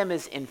see them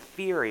as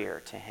inferior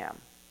to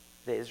him,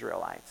 the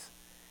Israelites.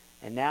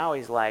 And now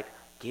he's like,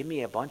 "Give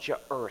me a bunch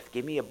of earth,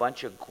 give me a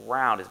bunch of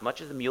ground, as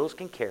much as the mules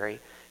can carry,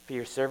 for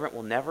your servant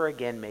will never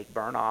again make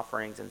burnt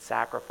offerings and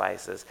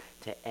sacrifices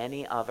to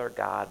any other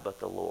god but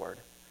the Lord.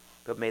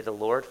 But may the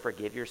Lord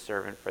forgive your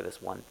servant for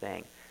this one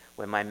thing.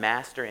 When my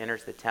master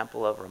enters the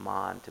temple of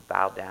Rimmon to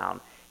bow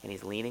down, and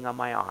he's leaning on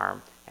my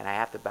arm, and I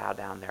have to bow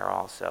down there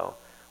also,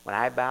 when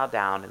I bow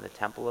down in the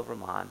temple of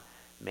Rimmon,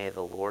 may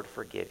the Lord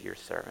forgive your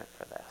servant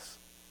for this."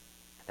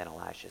 Then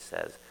Elisha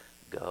says,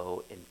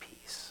 "Go in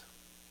peace."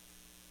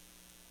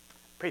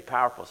 Pretty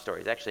powerful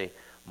story. There's actually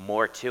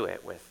more to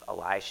it with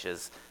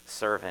Elisha's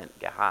servant,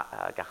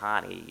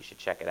 Gehazi. You should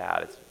check it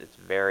out. It's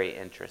very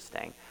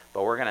interesting.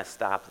 But we're going to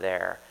stop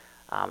there,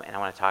 and I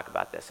want to talk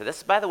about this. So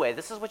this, by the way,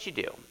 this is what you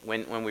do.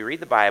 When we read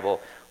the Bible,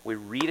 we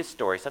read a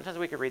story. Sometimes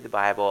we could read the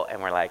Bible,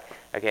 and we're like,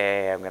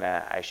 okay,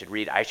 I should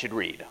read.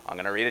 I'm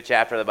going to read a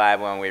chapter of the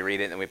Bible, and we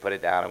read it, and we put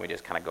it down, and we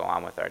just kind of go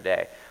on with our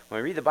day.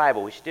 When we read the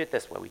Bible, we should do it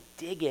this way. We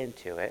dig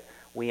into it.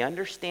 We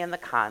understand the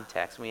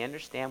context. We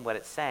understand what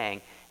it's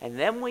saying. And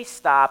then we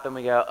stop and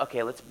we go,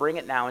 okay, let's bring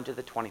it now into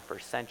the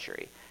 21st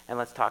century. And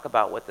let's talk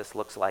about what this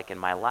looks like in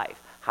my life.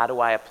 How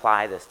do I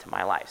apply this to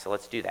my life? So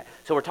let's do that.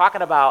 So we're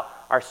talking about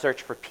our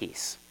search for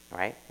peace,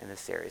 right, in this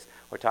series.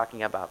 We're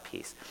talking about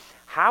peace.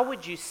 How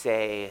would you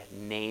say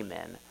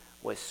Naaman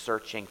was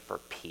searching for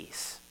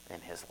peace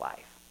in his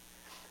life?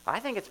 I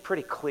think it's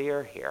pretty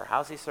clear here.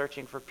 How's he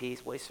searching for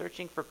peace? Well, he's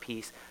searching for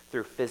peace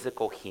through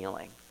physical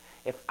healing.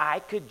 If I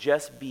could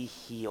just be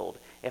healed,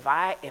 if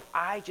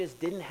I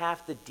just didn't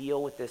have to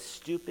deal with this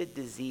stupid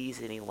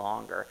disease any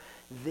longer,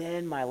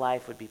 then my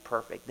life would be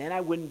perfect. Then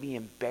I wouldn't be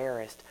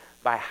embarrassed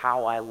by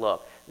how I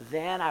look.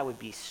 Then I would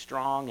be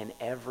strong in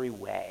every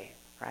way,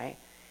 right?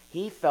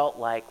 He felt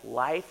like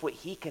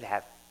he could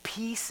have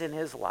peace in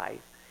his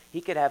life.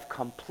 He could have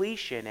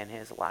completion in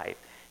his life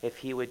if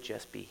he would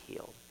just be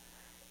healed.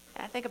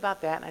 And I think about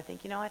that, and I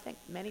think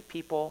many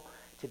people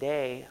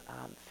today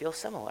feel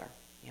similar,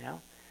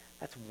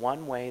 That's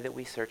one way that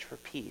we search for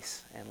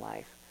peace in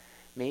life.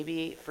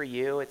 Maybe for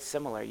you it's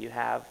similar. You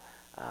have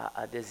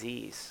a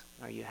disease,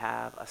 or you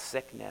have a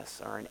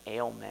sickness or an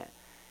ailment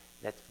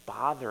that's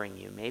bothering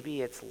you.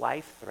 Maybe it's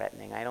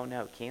life-threatening. I don't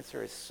know.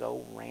 Cancer is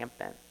so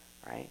rampant,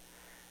 right?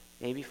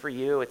 Maybe for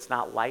you it's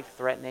not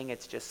life-threatening.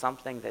 It's just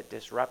something that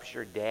disrupts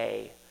your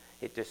day.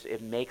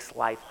 It makes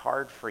life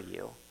hard for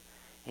you.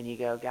 And you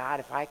go, "God,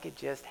 if I could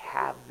just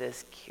have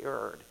this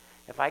cured,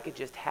 if I could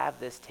just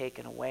have this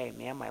taken away,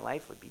 man, my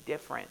life would be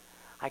different.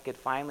 I could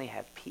finally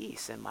have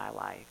peace in my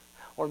life."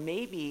 Or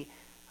maybe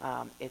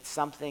it's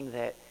something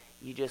that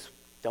you just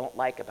don't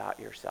like about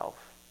yourself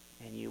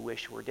and you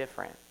wish were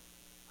different,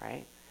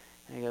 right?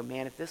 And you go,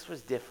 "Man, if this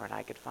was different,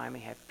 I could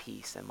finally have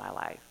peace in my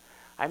life."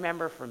 I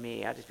remember for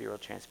me, I'll just be real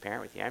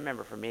transparent with you. I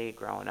remember for me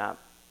growing up,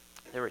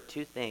 there were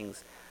 2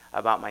 things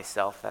about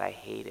myself that I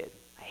hated.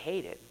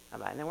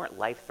 And they weren't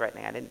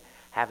life-threatening. I didn't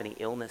have any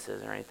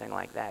illnesses or anything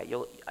like that.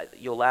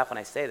 You'll laugh when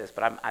I say this,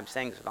 but I'm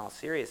saying this in all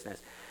seriousness.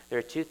 There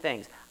are 2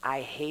 things.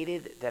 I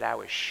hated that I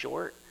was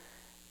short,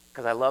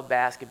 because I love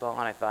basketball,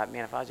 and I thought,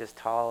 man, if I was just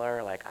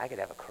taller, like, I could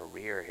have a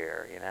career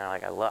here,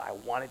 Like, I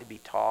wanted to be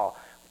tall,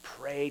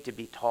 pray to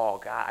be tall.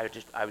 God,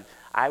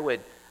 I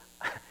would.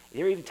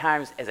 There were even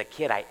times as a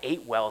kid I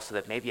ate well so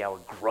that maybe I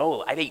would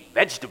grow. I'd eat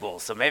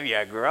vegetables, so maybe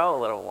I'd grow a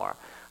little more.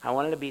 I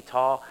wanted to be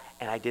tall,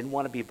 and I didn't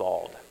want to be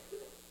bald.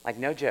 Like,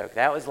 no joke.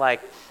 That was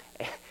like,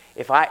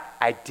 if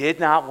I did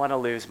not want to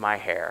lose my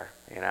hair,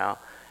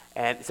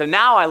 And so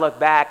now I look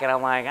back and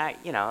I'm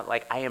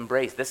like, I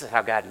embrace, this is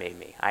how God made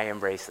me. I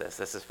embrace this.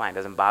 This is fine. It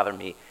doesn't bother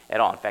me at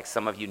all. In fact,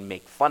 some of you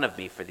make fun of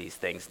me for these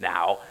things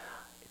now.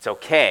 It's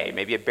okay.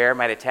 Maybe a bear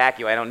might attack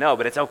you. I don't know,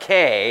 but it's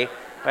okay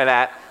for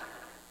that.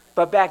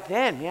 But back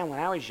then, man, when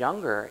I was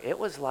younger, it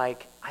was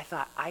like I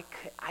thought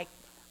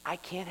I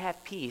can't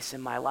have peace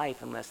in my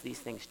life unless these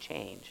things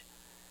change,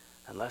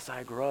 unless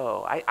I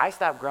grow. I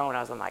stopped growing when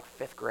I was in like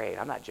 5th grade.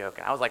 I'm not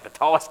joking. I was like the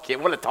tallest kid,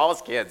 one of the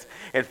tallest kids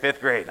in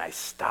 5th grade, and I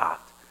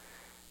stopped.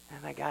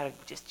 And I got to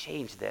just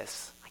change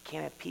this. I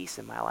can't have peace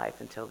in my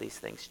life until these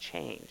things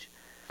change.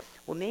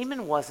 Well,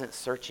 Naaman wasn't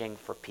searching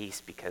for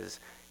peace because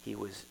he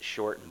was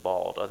short and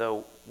bald,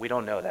 although we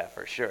don't know that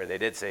for sure. They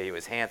did say he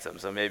was handsome,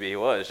 so maybe he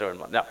was short and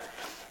bald. No,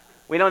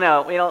 we don't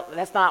know.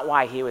 That's not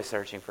why he was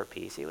searching for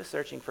peace. He was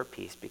searching for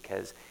peace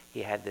because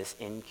he had this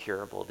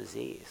incurable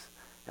disease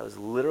that was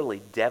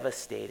literally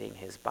devastating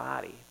his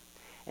body.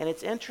 And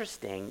it's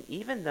interesting,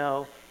 even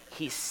though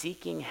he's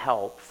seeking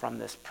help from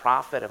this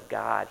prophet of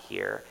God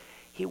here,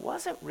 he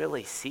wasn't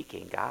really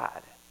seeking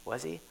God,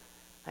 was he?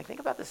 Like, think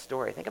about this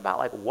story. Think about,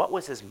 like, what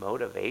was his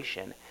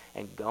motivation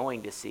in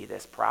going to see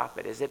this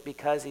prophet? Is it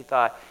because he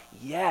thought,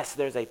 yes,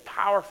 there's a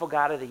powerful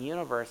God of the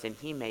universe and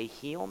he may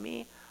heal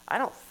me? I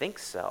don't think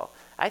so.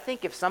 I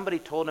think if somebody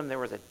told him there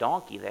was a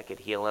donkey that could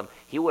heal him,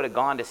 he would have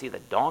gone to see the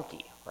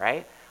donkey,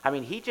 right? I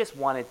mean, he just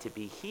wanted to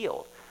be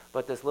healed.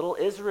 But this little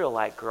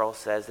Israelite girl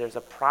says there's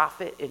a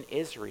prophet in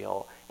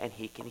Israel and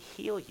he can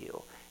heal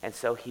you. And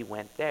so he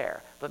went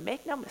there. But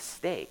make no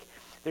mistake,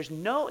 there's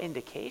no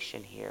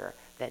indication here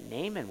that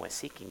Naaman was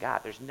seeking God.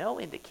 There's no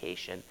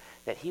indication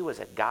that he was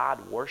a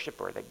God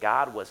worshiper, that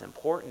God was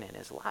important in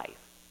his life.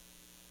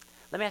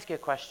 Let me ask you a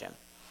question.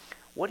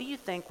 What do you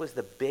think was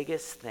the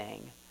biggest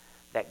thing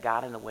that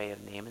got in the way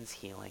of Naaman's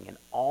healing and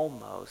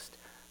almost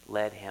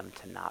led him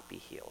to not be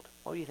healed?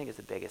 What do you think is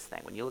the biggest thing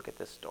when you look at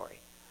this story?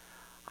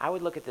 I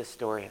would look at this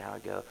story and I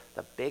would go,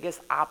 the biggest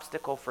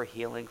obstacle for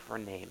healing for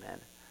Naaman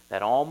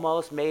that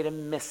almost made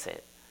him miss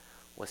it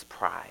was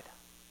pride,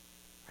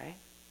 right?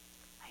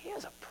 He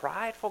was a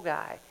prideful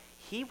guy.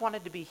 He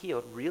wanted to be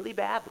healed really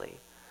badly,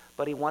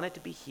 but he wanted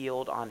to be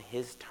healed on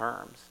his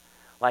terms.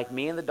 Like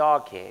me in the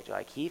dog cage.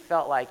 Like, he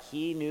felt like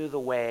he knew the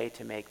way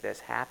to make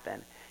this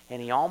happen.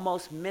 And he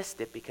almost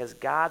missed it because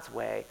God's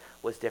way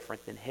was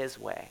different than his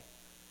way.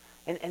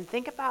 And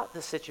think about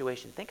the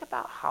situation. Think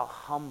about how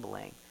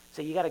humbling.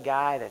 So you got a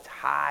guy that's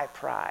high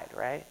pride,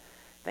 right?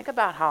 Think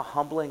about how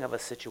humbling of a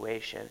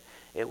situation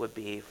it would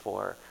be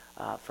for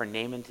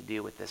Naaman to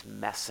do with this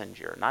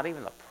messenger, not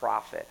even the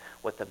prophet,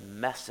 what the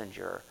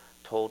messenger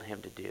told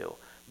him to do.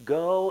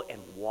 Go and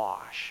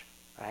wash,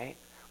 right?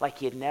 Like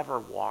he had never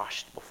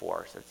washed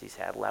before since he's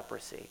had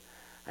leprosy.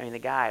 I mean, the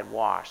guy had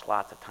washed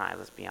lots of times,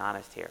 let's be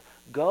honest here.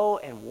 Go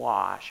and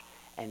wash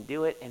and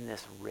do it in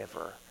this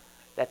river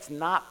that's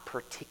not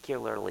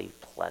particularly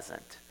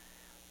pleasant,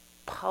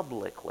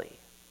 publicly,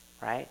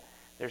 right?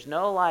 There's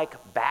no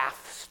like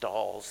bath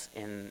stalls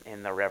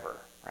in the river,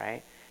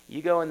 right?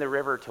 You go in the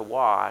river to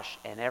wash,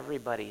 and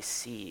everybody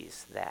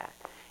sees that.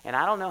 And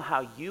I don't know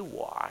how you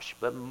wash,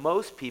 but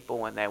most people,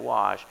 when they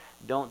wash,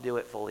 don't do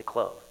it fully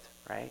clothed,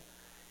 right?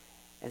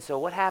 And so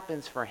what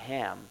happens for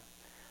him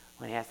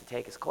when he has to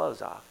take his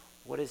clothes off?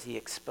 What is he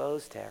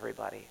exposed to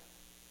everybody?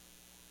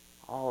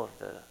 All of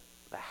the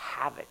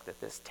havoc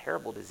that this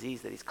terrible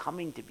disease that he's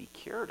coming to be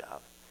cured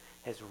of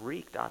has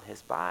wreaked on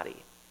his body.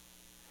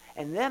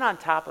 And then on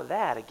top of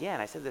that,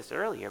 again, I said this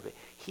earlier, but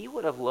he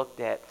would have looked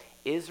at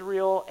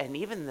Israel and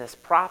even this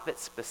prophet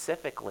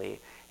specifically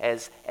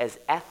as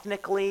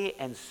ethnically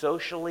and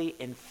socially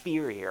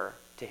inferior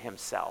to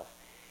himself.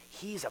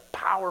 He's a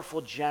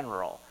powerful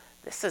general.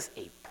 This is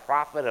a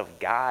prophet of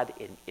God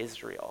in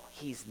Israel.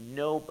 He's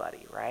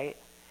nobody, right?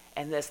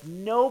 And this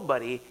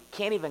nobody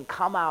can't even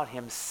come out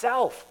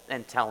himself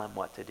and tell him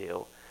what to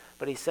do.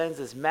 But he sends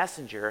his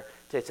messenger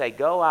to say,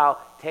 go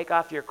out, take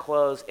off your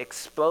clothes,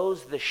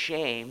 expose the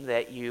shame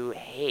that you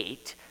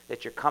hate,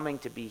 that you're coming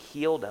to be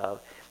healed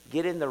of,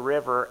 get in the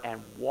river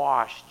and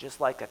wash just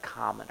like a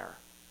commoner,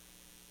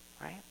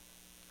 right?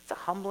 It's a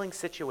humbling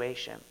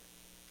situation.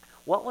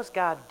 What was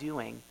God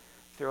doing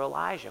through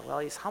Elijah? Well,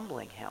 he's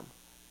humbling him.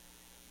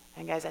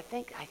 And guys, I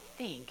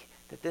think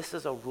that this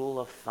is a rule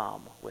of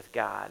thumb with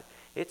God.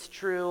 It's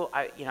true.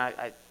 I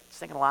was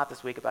thinking a lot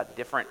this week about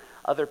different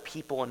other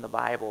people in the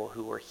Bible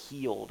who were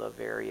healed of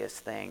various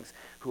things,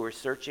 who were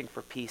searching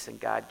for peace, and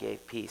God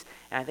gave peace.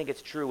 And I think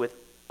it's true with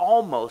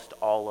almost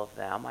all of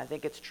them. I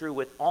think it's true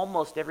with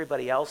almost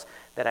everybody else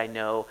that I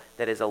know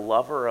that is a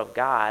lover of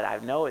God. I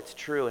know it's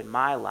true in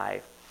my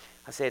life.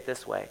 I say it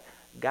this way.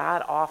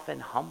 God often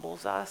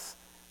humbles us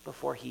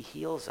before he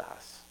heals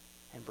us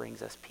and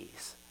brings us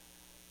peace.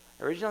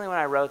 Originally when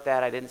I wrote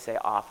that, I didn't say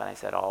often, I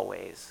said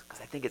always,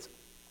 because I think it's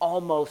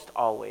almost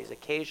always.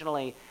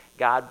 Occasionally,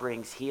 God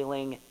brings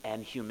healing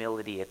and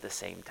humility at the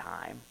same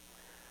time.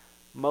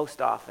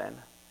 Most often,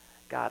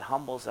 God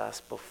humbles us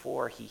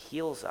before he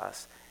heals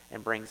us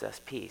and brings us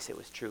peace. It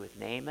was true with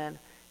Naaman.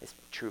 It's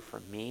true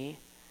for me.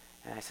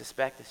 And I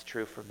suspect it's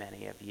true for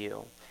many of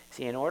you.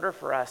 See, in order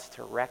for us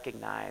to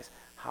recognize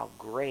how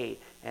great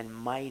and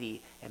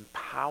mighty and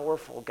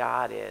powerful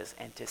God is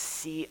and to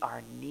see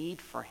our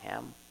need for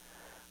him,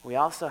 we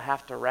also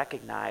have to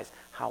recognize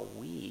how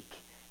weak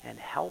and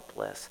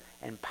helpless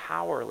and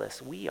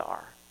powerless we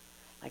are.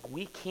 Like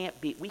we can't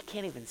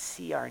even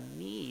see our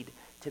need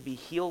to be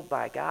healed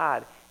by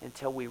God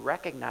until we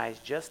recognize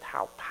just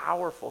how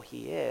powerful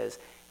he is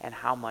and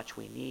how much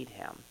we need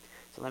him.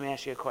 So let me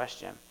ask you a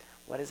question.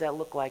 What does that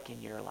look like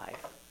in your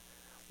life?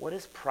 What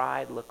does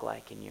pride look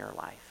like in your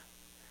life?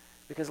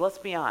 Because let's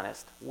be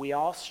honest, we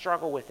all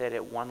struggle with it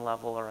at one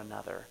level or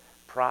another.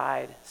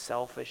 Pride,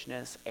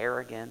 selfishness,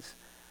 arrogance,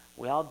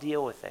 we all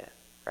deal with it,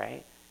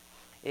 right?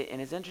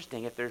 And it's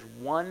interesting, if there's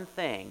one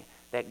thing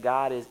that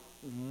God is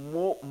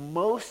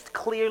most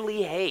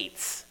clearly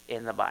hates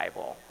in the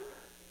Bible,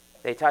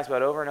 that he talks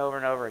about over and over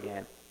and over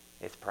again,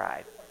 it's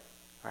pride,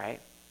 right?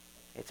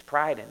 It's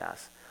pride in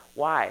us.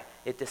 Why?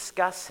 It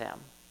disgusts him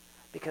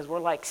because we're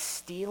like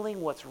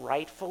stealing what's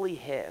rightfully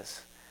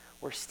his.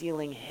 We're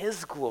stealing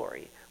his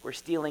glory. We're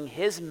stealing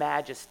his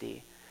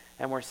majesty.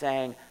 And we're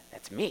saying,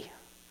 that's me.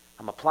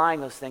 I'm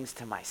applying those things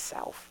to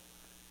myself.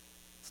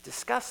 It's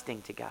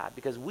disgusting to God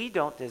because we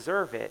don't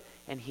deserve it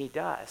and he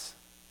does.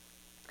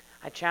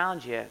 I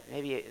challenge you,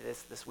 maybe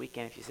this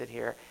weekend if you sit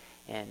here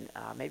and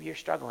maybe you're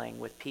struggling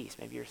with peace.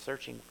 Maybe you're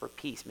searching for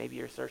peace. Maybe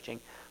you're searching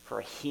for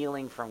a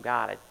healing from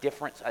God,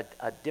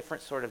 a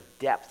different sort of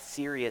depth,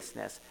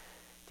 seriousness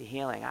to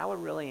healing. I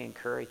would really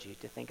encourage you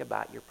to think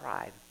about your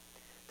pride,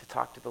 to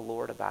talk to the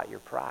Lord about your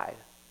pride.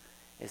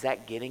 Is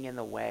that getting in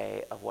the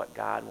way of what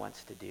God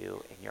wants to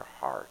do in your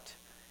heart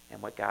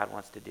and what God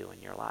wants to do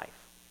in your life?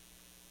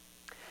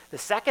 The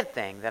second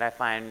thing that I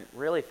find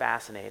really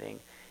fascinating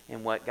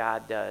in what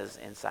God does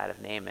inside of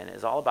Naaman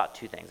is all about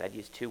two things. I'd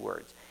use two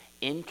words: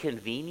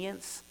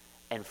 inconvenience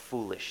and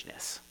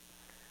foolishness.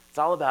 It's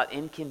all about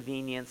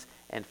inconvenience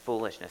and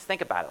foolishness.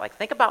 Think about it.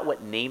 Think about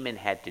what Naaman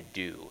had to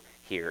do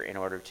here in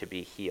order to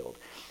be healed.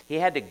 He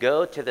had to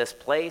go to this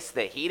place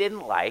that he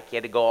didn't like. He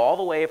had to go all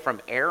the way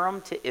from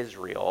Aram to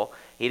Israel.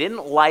 He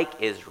didn't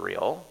like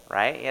Israel,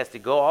 right? He has to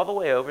go all the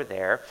way over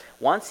there.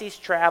 Once he's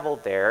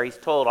traveled there, he's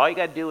told, all you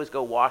got to do is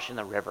go wash in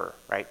the river,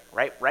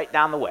 right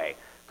down the way.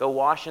 Go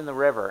wash in the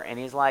river. And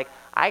he's like,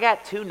 I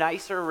got two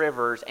nicer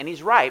rivers. And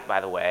he's right, by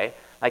the way.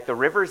 Like the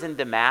rivers in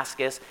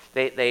Damascus,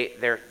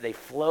 they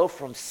flow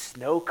from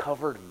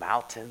snow-covered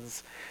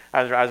mountains.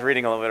 I was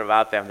reading a little bit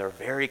about them. They're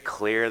very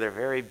clear. They're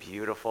very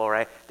beautiful,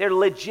 right? They're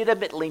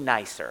legitimately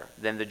nicer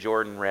than the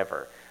Jordan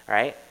River,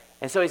 right?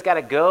 And so he's got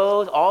to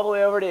go all the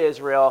way over to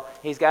Israel.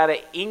 He's got to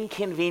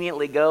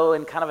inconveniently go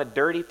in kind of a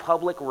dirty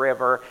public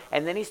river.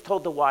 And then he's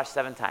told to wash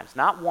 7 times.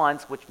 Not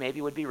once, which maybe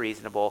would be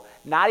reasonable.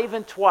 Not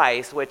even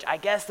twice, which I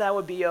guess that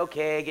would be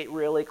okay, get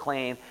really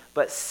clean.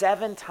 But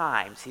 7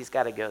 times he's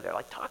got to go there.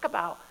 Talk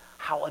about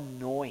how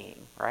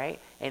annoying, right?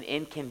 And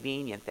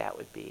inconvenient that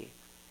would be.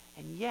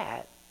 And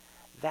yet,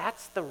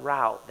 that's the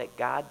route that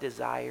God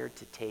desired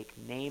to take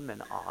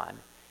Naaman on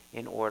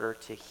in order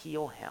to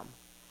heal him.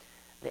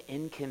 The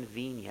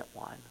inconvenient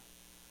one.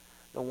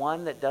 The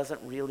one that doesn't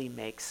really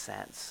make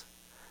sense.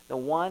 The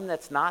one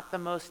that's not the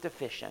most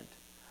efficient.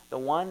 The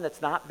one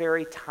that's not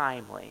very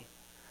timely.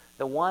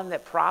 The one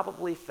that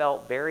probably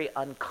felt very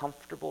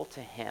uncomfortable to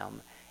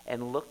him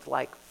and looked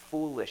like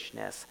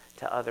foolishness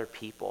to other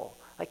people.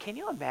 Can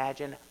you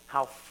imagine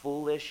how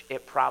foolish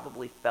it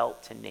probably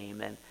felt to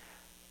Naaman?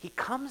 He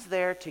comes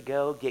there to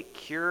go get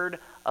cured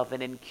of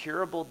an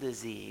incurable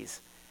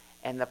disease,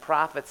 and the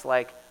prophet's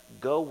like,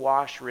 go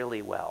wash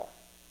really well.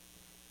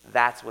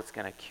 That's what's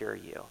going to cure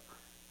you.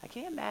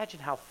 Can you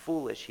imagine how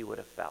foolish he would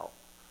have felt?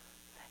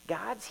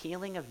 God's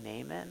healing of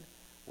Naaman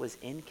was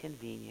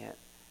inconvenient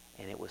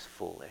and it was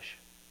foolish.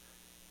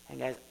 And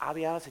guys, I'll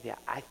be honest with you,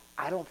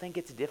 I don't think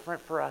it's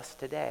different for us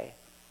today.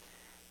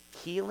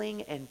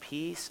 Healing and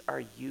peace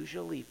are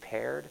usually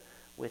paired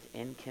with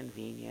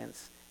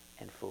inconvenience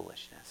and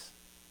foolishness.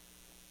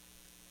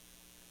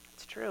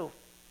 It's true.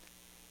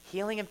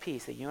 Healing and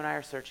peace that you and I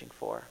are searching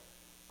for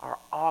are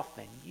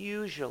often,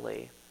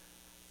 usually,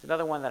 it's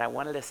another one that I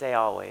wanted to say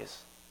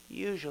always,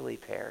 usually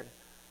paired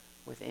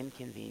with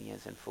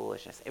inconvenience and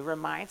foolishness. It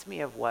reminds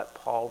me of what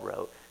Paul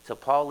wrote. So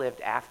Paul lived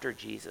after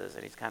Jesus,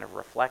 and he's kind of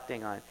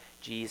reflecting on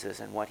Jesus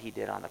and what he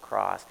did on the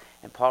cross.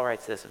 And Paul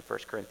writes this in 1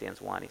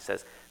 Corinthians 1. He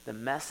says, the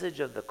message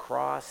of the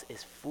cross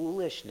is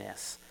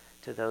foolishness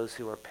to those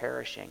who are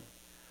perishing,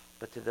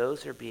 but to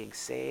those who are being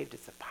saved,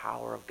 it's the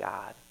power of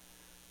God.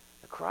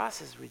 The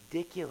cross is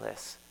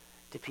ridiculous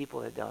to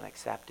people that don't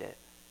accept it,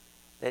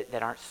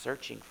 that aren't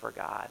searching for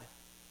God,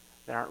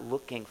 that aren't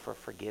looking for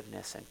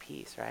forgiveness and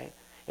peace, right?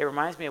 It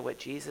reminds me of what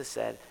Jesus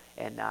said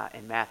in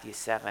Matthew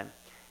 7.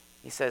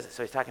 He says,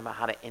 so he's talking about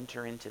how to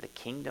enter into the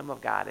kingdom of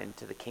God,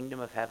 into the kingdom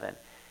of heaven.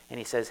 And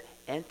he says,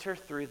 enter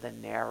through the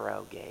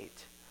narrow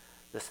gate,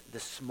 the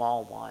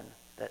small one,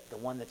 the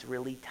one that's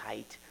really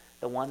tight,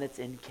 the one that's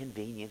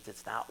inconvenient.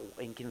 It's not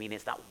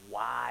inconvenient. It's not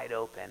wide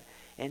open.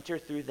 Enter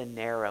through the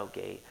narrow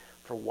gate.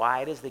 For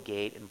wide is the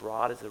gate and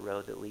broad is the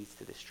road that leads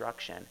to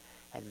destruction,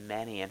 and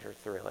many enter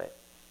through it.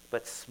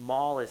 But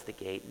small is the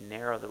gate and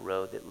narrow the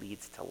road that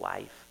leads to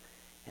life,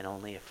 and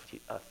only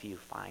a few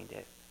find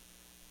it.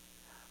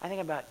 I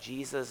think about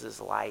Jesus'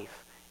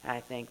 life, and I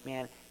think,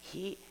 man,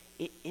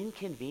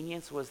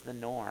 inconvenience was the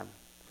norm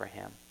for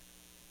him,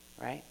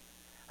 right?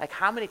 Like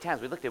how many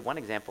times, we looked at one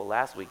example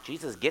last week,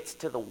 Jesus gets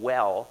to the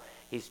well,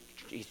 he's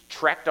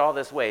trekked all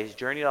this way, he's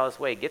journeyed all this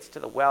way, gets to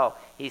the well,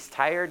 he's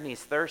tired and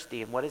he's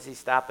thirsty, and what does he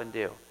stop and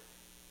do?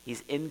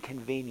 He's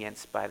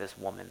inconvenienced by this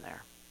woman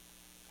there,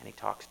 and he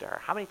talks to her.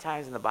 How many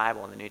times in the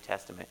Bible, in the New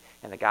Testament,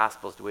 in the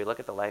Gospels, do we look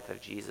at the life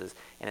of Jesus,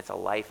 and it's a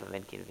life of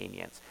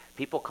inconvenience?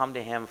 People come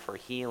to him for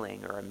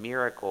healing, or a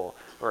miracle,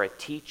 or a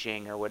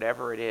teaching, or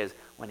whatever it is,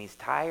 when he's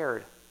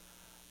tired,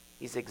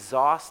 he's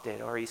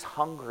exhausted, or he's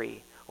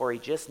hungry, or he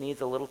just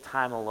needs a little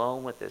time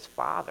alone with his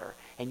Father.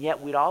 And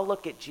yet we'd all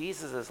look at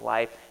Jesus'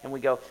 life and we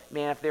go,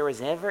 man, if there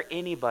was ever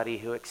anybody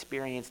who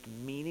experienced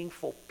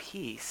meaningful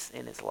peace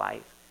in his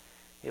life,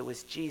 it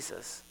was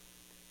Jesus.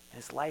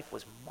 And his life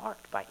was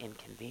marked by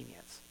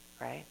inconvenience,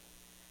 right?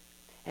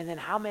 And then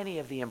how many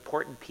of the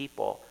important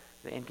people,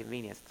 the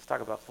inconvenience, let's talk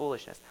about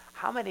foolishness,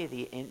 how many of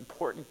the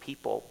important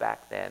people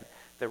back then,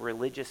 the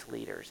religious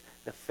leaders,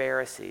 the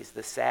Pharisees,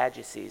 the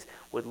Sadducees,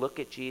 would look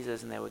at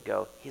Jesus and they would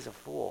go, he's a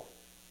fool.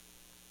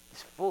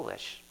 He's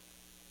foolish.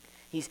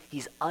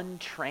 He's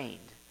untrained.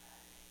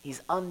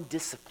 He's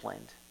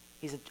undisciplined.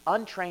 He's an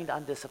untrained,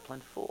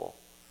 undisciplined fool,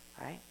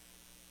 right?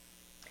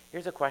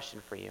 Here's a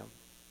question for you.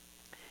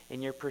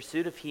 In your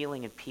pursuit of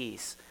healing and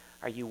peace,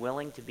 are you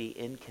willing to be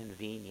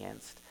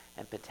inconvenienced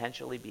and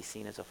potentially be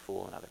seen as a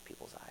fool in other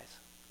people's eyes?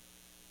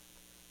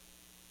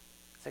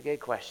 It's a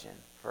good question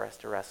for us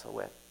to wrestle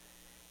with.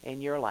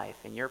 In your life,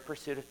 in your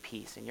pursuit of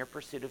peace, in your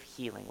pursuit of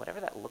healing, whatever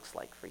that looks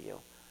like for you,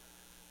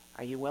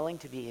 are you willing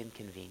to be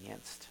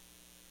inconvenienced?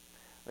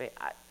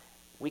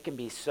 We can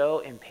be so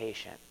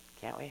impatient,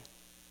 can't we?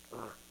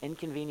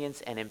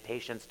 Inconvenience and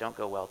impatience don't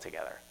go well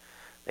together.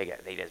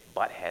 They just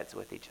butt heads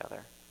with each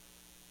other.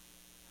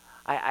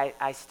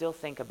 I still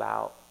think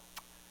about,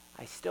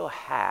 I still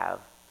have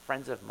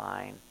friends of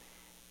mine,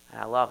 and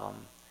I love them,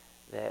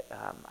 that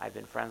I've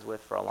been friends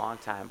with for a long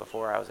time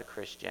before I was a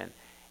Christian,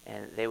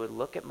 and they would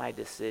look at my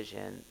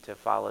decision to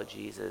follow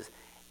Jesus,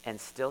 and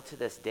still to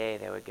this day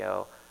they would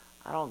go,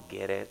 I don't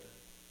get it.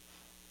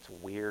 It's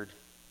weird.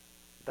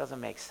 It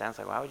doesn't make sense.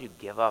 Like, why would you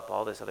give up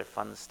all this other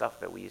fun stuff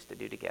that we used to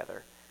do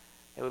together?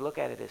 They would look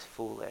at it as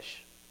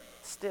foolish.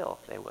 Still,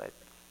 they would.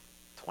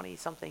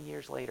 20-something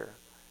years later,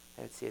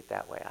 they would see it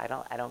that way. I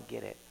don't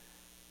get it.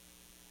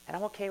 And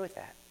I'm okay with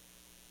that.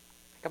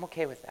 I'm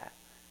okay with that.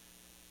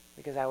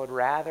 Because I would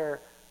rather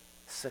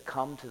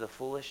succumb to the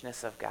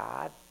foolishness of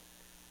God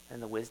than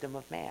the wisdom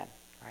of man,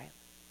 right?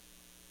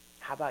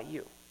 How about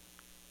you?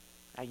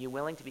 Are you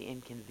willing to be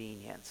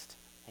inconvenienced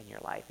in your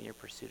life, in your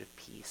pursuit of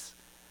peace?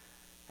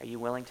 Are you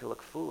willing to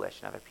look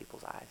foolish in other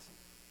people's eyes?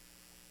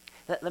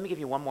 Let me give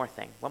you one more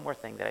thing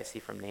that I see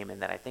from Naaman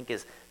that I think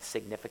is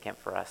significant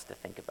for us to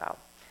think about.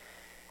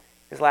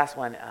 This last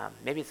one,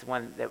 maybe it's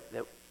one that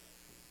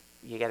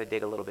you got to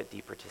dig a little bit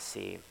deeper to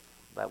see.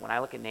 But when I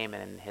look at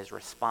Naaman and his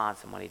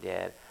response and what he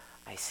did,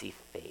 I see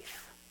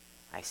faith.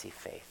 I see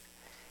faith.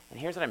 And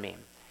here's what I mean.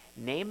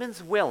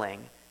 Naaman's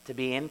willing to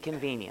be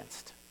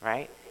inconvenienced,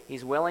 right?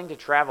 He's willing to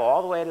travel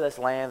all the way to this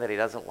land that he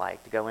doesn't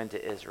like, to go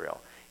into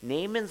Israel.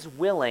 Naaman's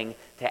willing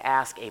to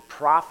ask a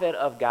prophet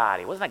of God.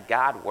 He wasn't a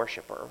God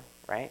worshiper,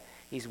 right?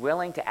 He's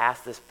willing to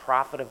ask this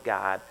prophet of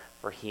God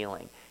for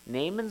healing.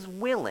 Naaman's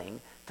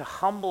willing to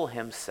humble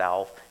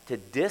himself, to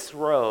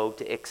disrobe,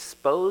 to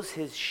expose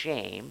his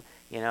shame,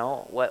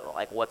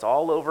 what's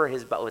all over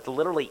his body, what's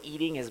literally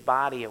eating his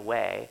body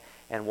away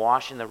and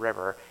wash in the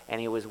river. And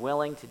he was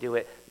willing to do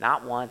it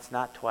not once,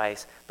 not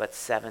twice, but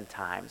 7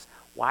 times.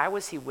 Why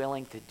was he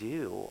willing to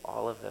do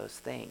all of those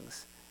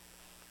things?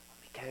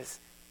 Because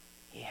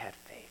he had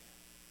faith.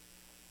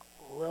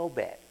 A little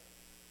bit,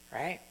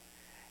 right?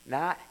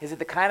 Is it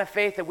the kind of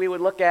faith that we would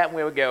look at and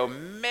we would go,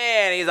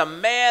 man, he's a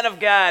man of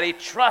God. He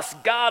trusts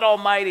God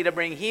Almighty to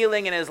bring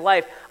healing in his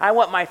life. I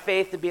want my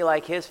faith to be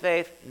like his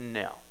faith.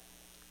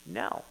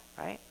 No,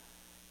 right?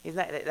 He's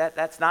not.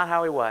 That's not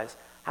how he was.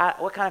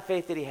 What kind of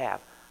faith did he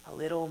have? A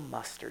little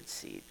mustard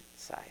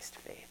seed-sized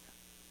faith,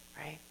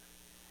 right?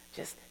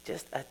 Just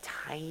a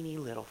tiny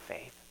little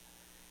faith.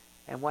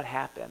 And what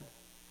happened?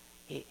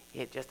 He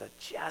had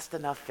just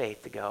enough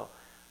faith to go,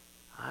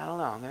 I don't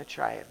know, I'm going to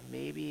try it.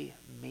 Maybe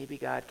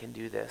God can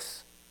do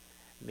this.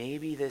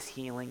 Maybe this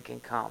healing can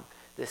come.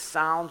 This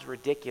sounds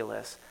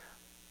ridiculous,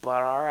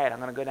 but all right, I'm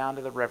going to go down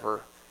to the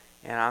river,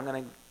 and I'm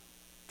going to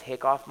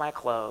take off my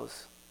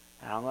clothes,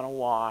 and I'm going to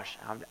wash.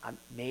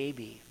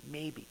 Maybe,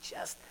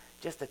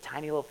 just a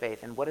tiny little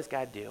faith. And what does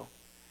God do?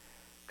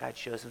 God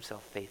shows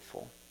himself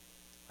faithful,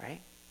 right?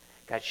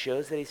 God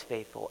shows that he's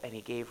faithful, and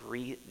he gave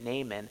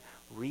Naaman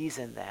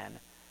reason then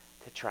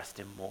to trust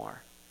him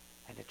more,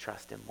 and to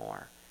trust him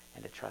more,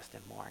 and to trust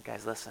him more.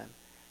 Guys, listen,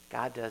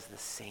 God does the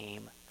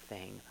same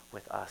thing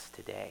with us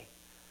today.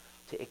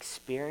 To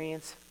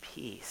experience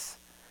peace,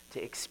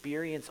 to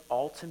experience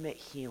ultimate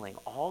healing,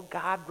 all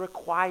God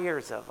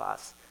requires of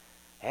us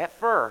at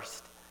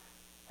first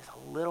is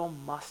a little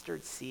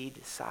mustard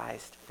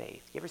seed-sized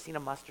faith. You ever seen a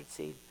mustard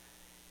seed?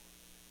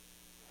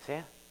 See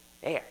it?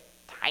 They are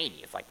tiny.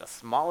 It's like the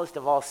smallest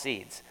of all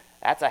seeds.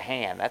 That's a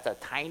hand. That's a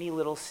tiny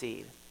little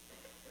seed.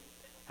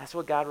 That's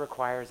what God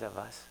requires of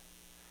us.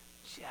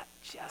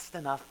 Just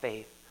enough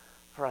faith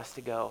for us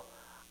to go,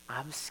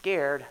 I'm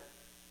scared.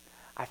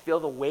 I feel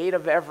the weight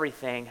of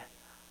everything.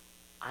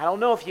 I don't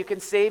know if you can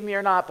save me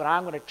or not, but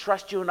I'm going to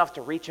trust you enough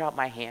to reach out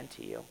my hand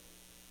to you.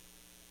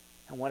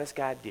 And what does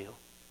God do?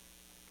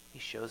 He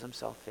shows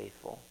himself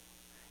faithful,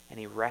 and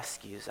he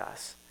rescues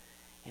us,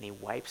 and he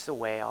wipes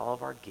away all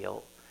of our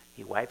guilt.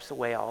 He wipes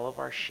away all of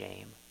our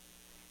shame.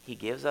 He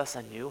gives us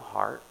a new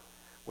heart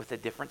with a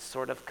different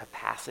sort of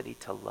capacity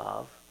to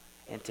love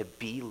and to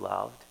be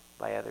loved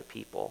by other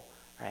people,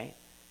 right?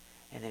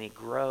 And then he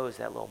grows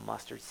that little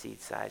mustard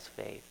seed-sized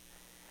faith.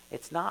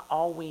 It's not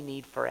all we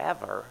need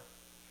forever,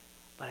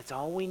 but it's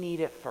all we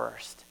need at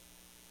first.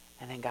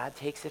 And then God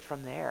takes it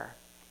from there.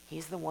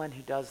 He's the one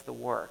who does the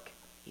work.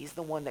 He's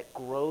the one that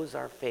grows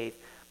our faith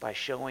by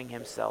showing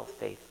himself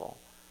faithful.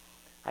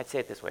 I'd say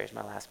it this way, here's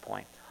my last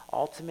point.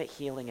 Ultimate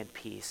healing and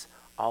peace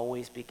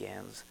always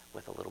begins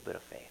with a little bit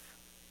of faith.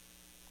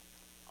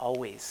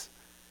 Always.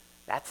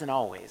 That's an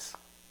always.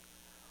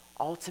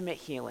 Ultimate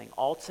healing,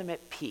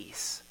 ultimate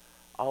peace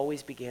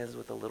always begins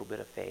with a little bit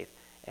of faith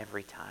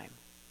every time.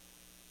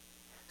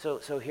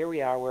 So here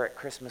we are, we're at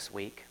Christmas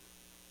week.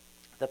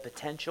 The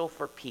potential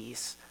for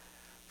peace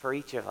for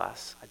each of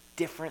us, a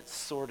different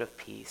sort of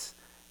peace,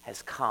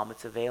 has come.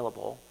 It's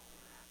available.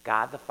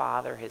 God the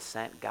Father has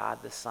sent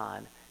God the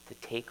Son to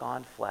take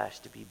on flesh,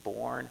 to be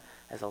born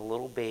as a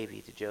little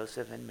baby to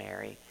Joseph and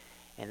Mary.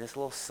 And this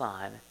little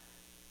son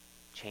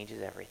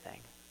changes everything.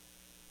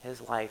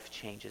 His life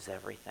changes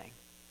everything.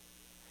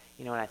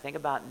 You know, when I think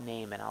about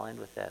Naaman, I'll end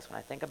with this. When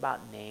I think about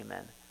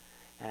Naaman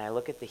and I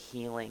look at the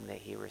healing that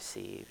he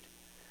received,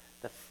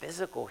 the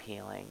physical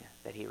healing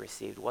that he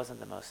received wasn't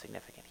the most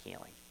significant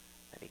healing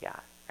that he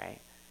got, right?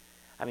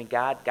 I mean,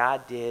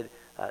 God did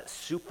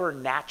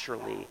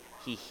supernaturally,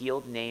 he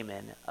healed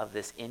Naaman of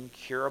this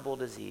incurable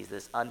disease,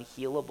 this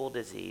unhealable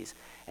disease.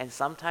 And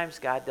sometimes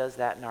God does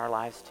that in our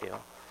lives too,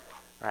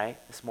 right?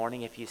 This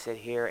morning, if you sit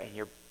here and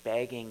you're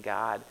begging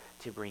God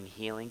to bring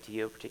healing to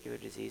you, a particular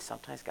disease,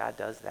 sometimes God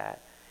does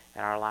that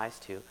in our lives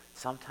too.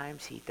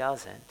 Sometimes he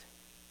doesn't,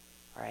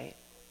 right?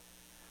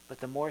 But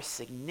the more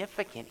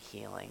significant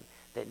healing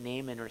that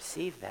Naaman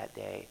received that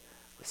day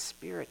was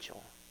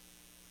spiritual.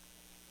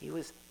 He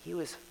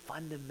was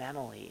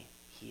fundamentally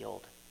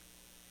healed.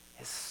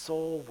 His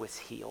soul was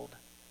healed.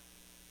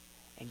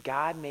 And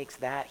God makes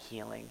that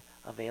healing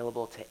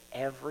available to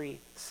every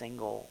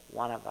single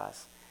one of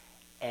us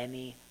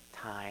any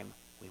time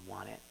we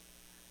want it.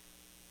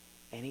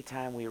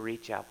 Anytime we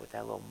reach up with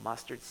that little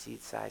mustard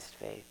seed-sized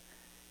faith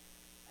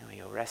and we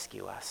go,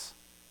 rescue us.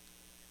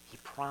 He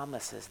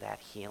promises that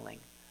healing.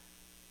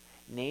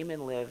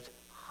 Naaman lived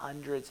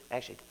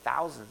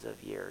thousands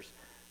of years,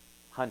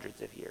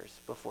 hundreds of years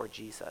before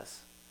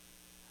Jesus.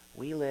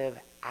 We live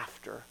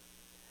after.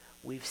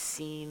 We've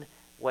seen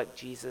what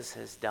Jesus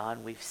has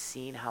done. We've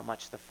seen how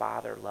much the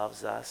Father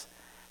loves us.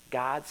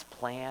 God's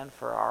plan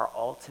for our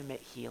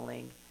ultimate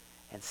healing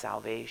and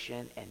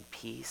salvation and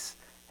peace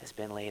has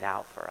been laid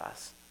out for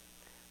us.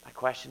 My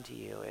question to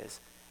you is,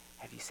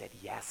 have you said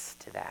yes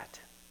to that?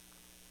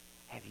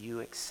 Have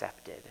you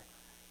accepted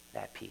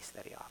that peace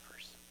that he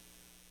offers?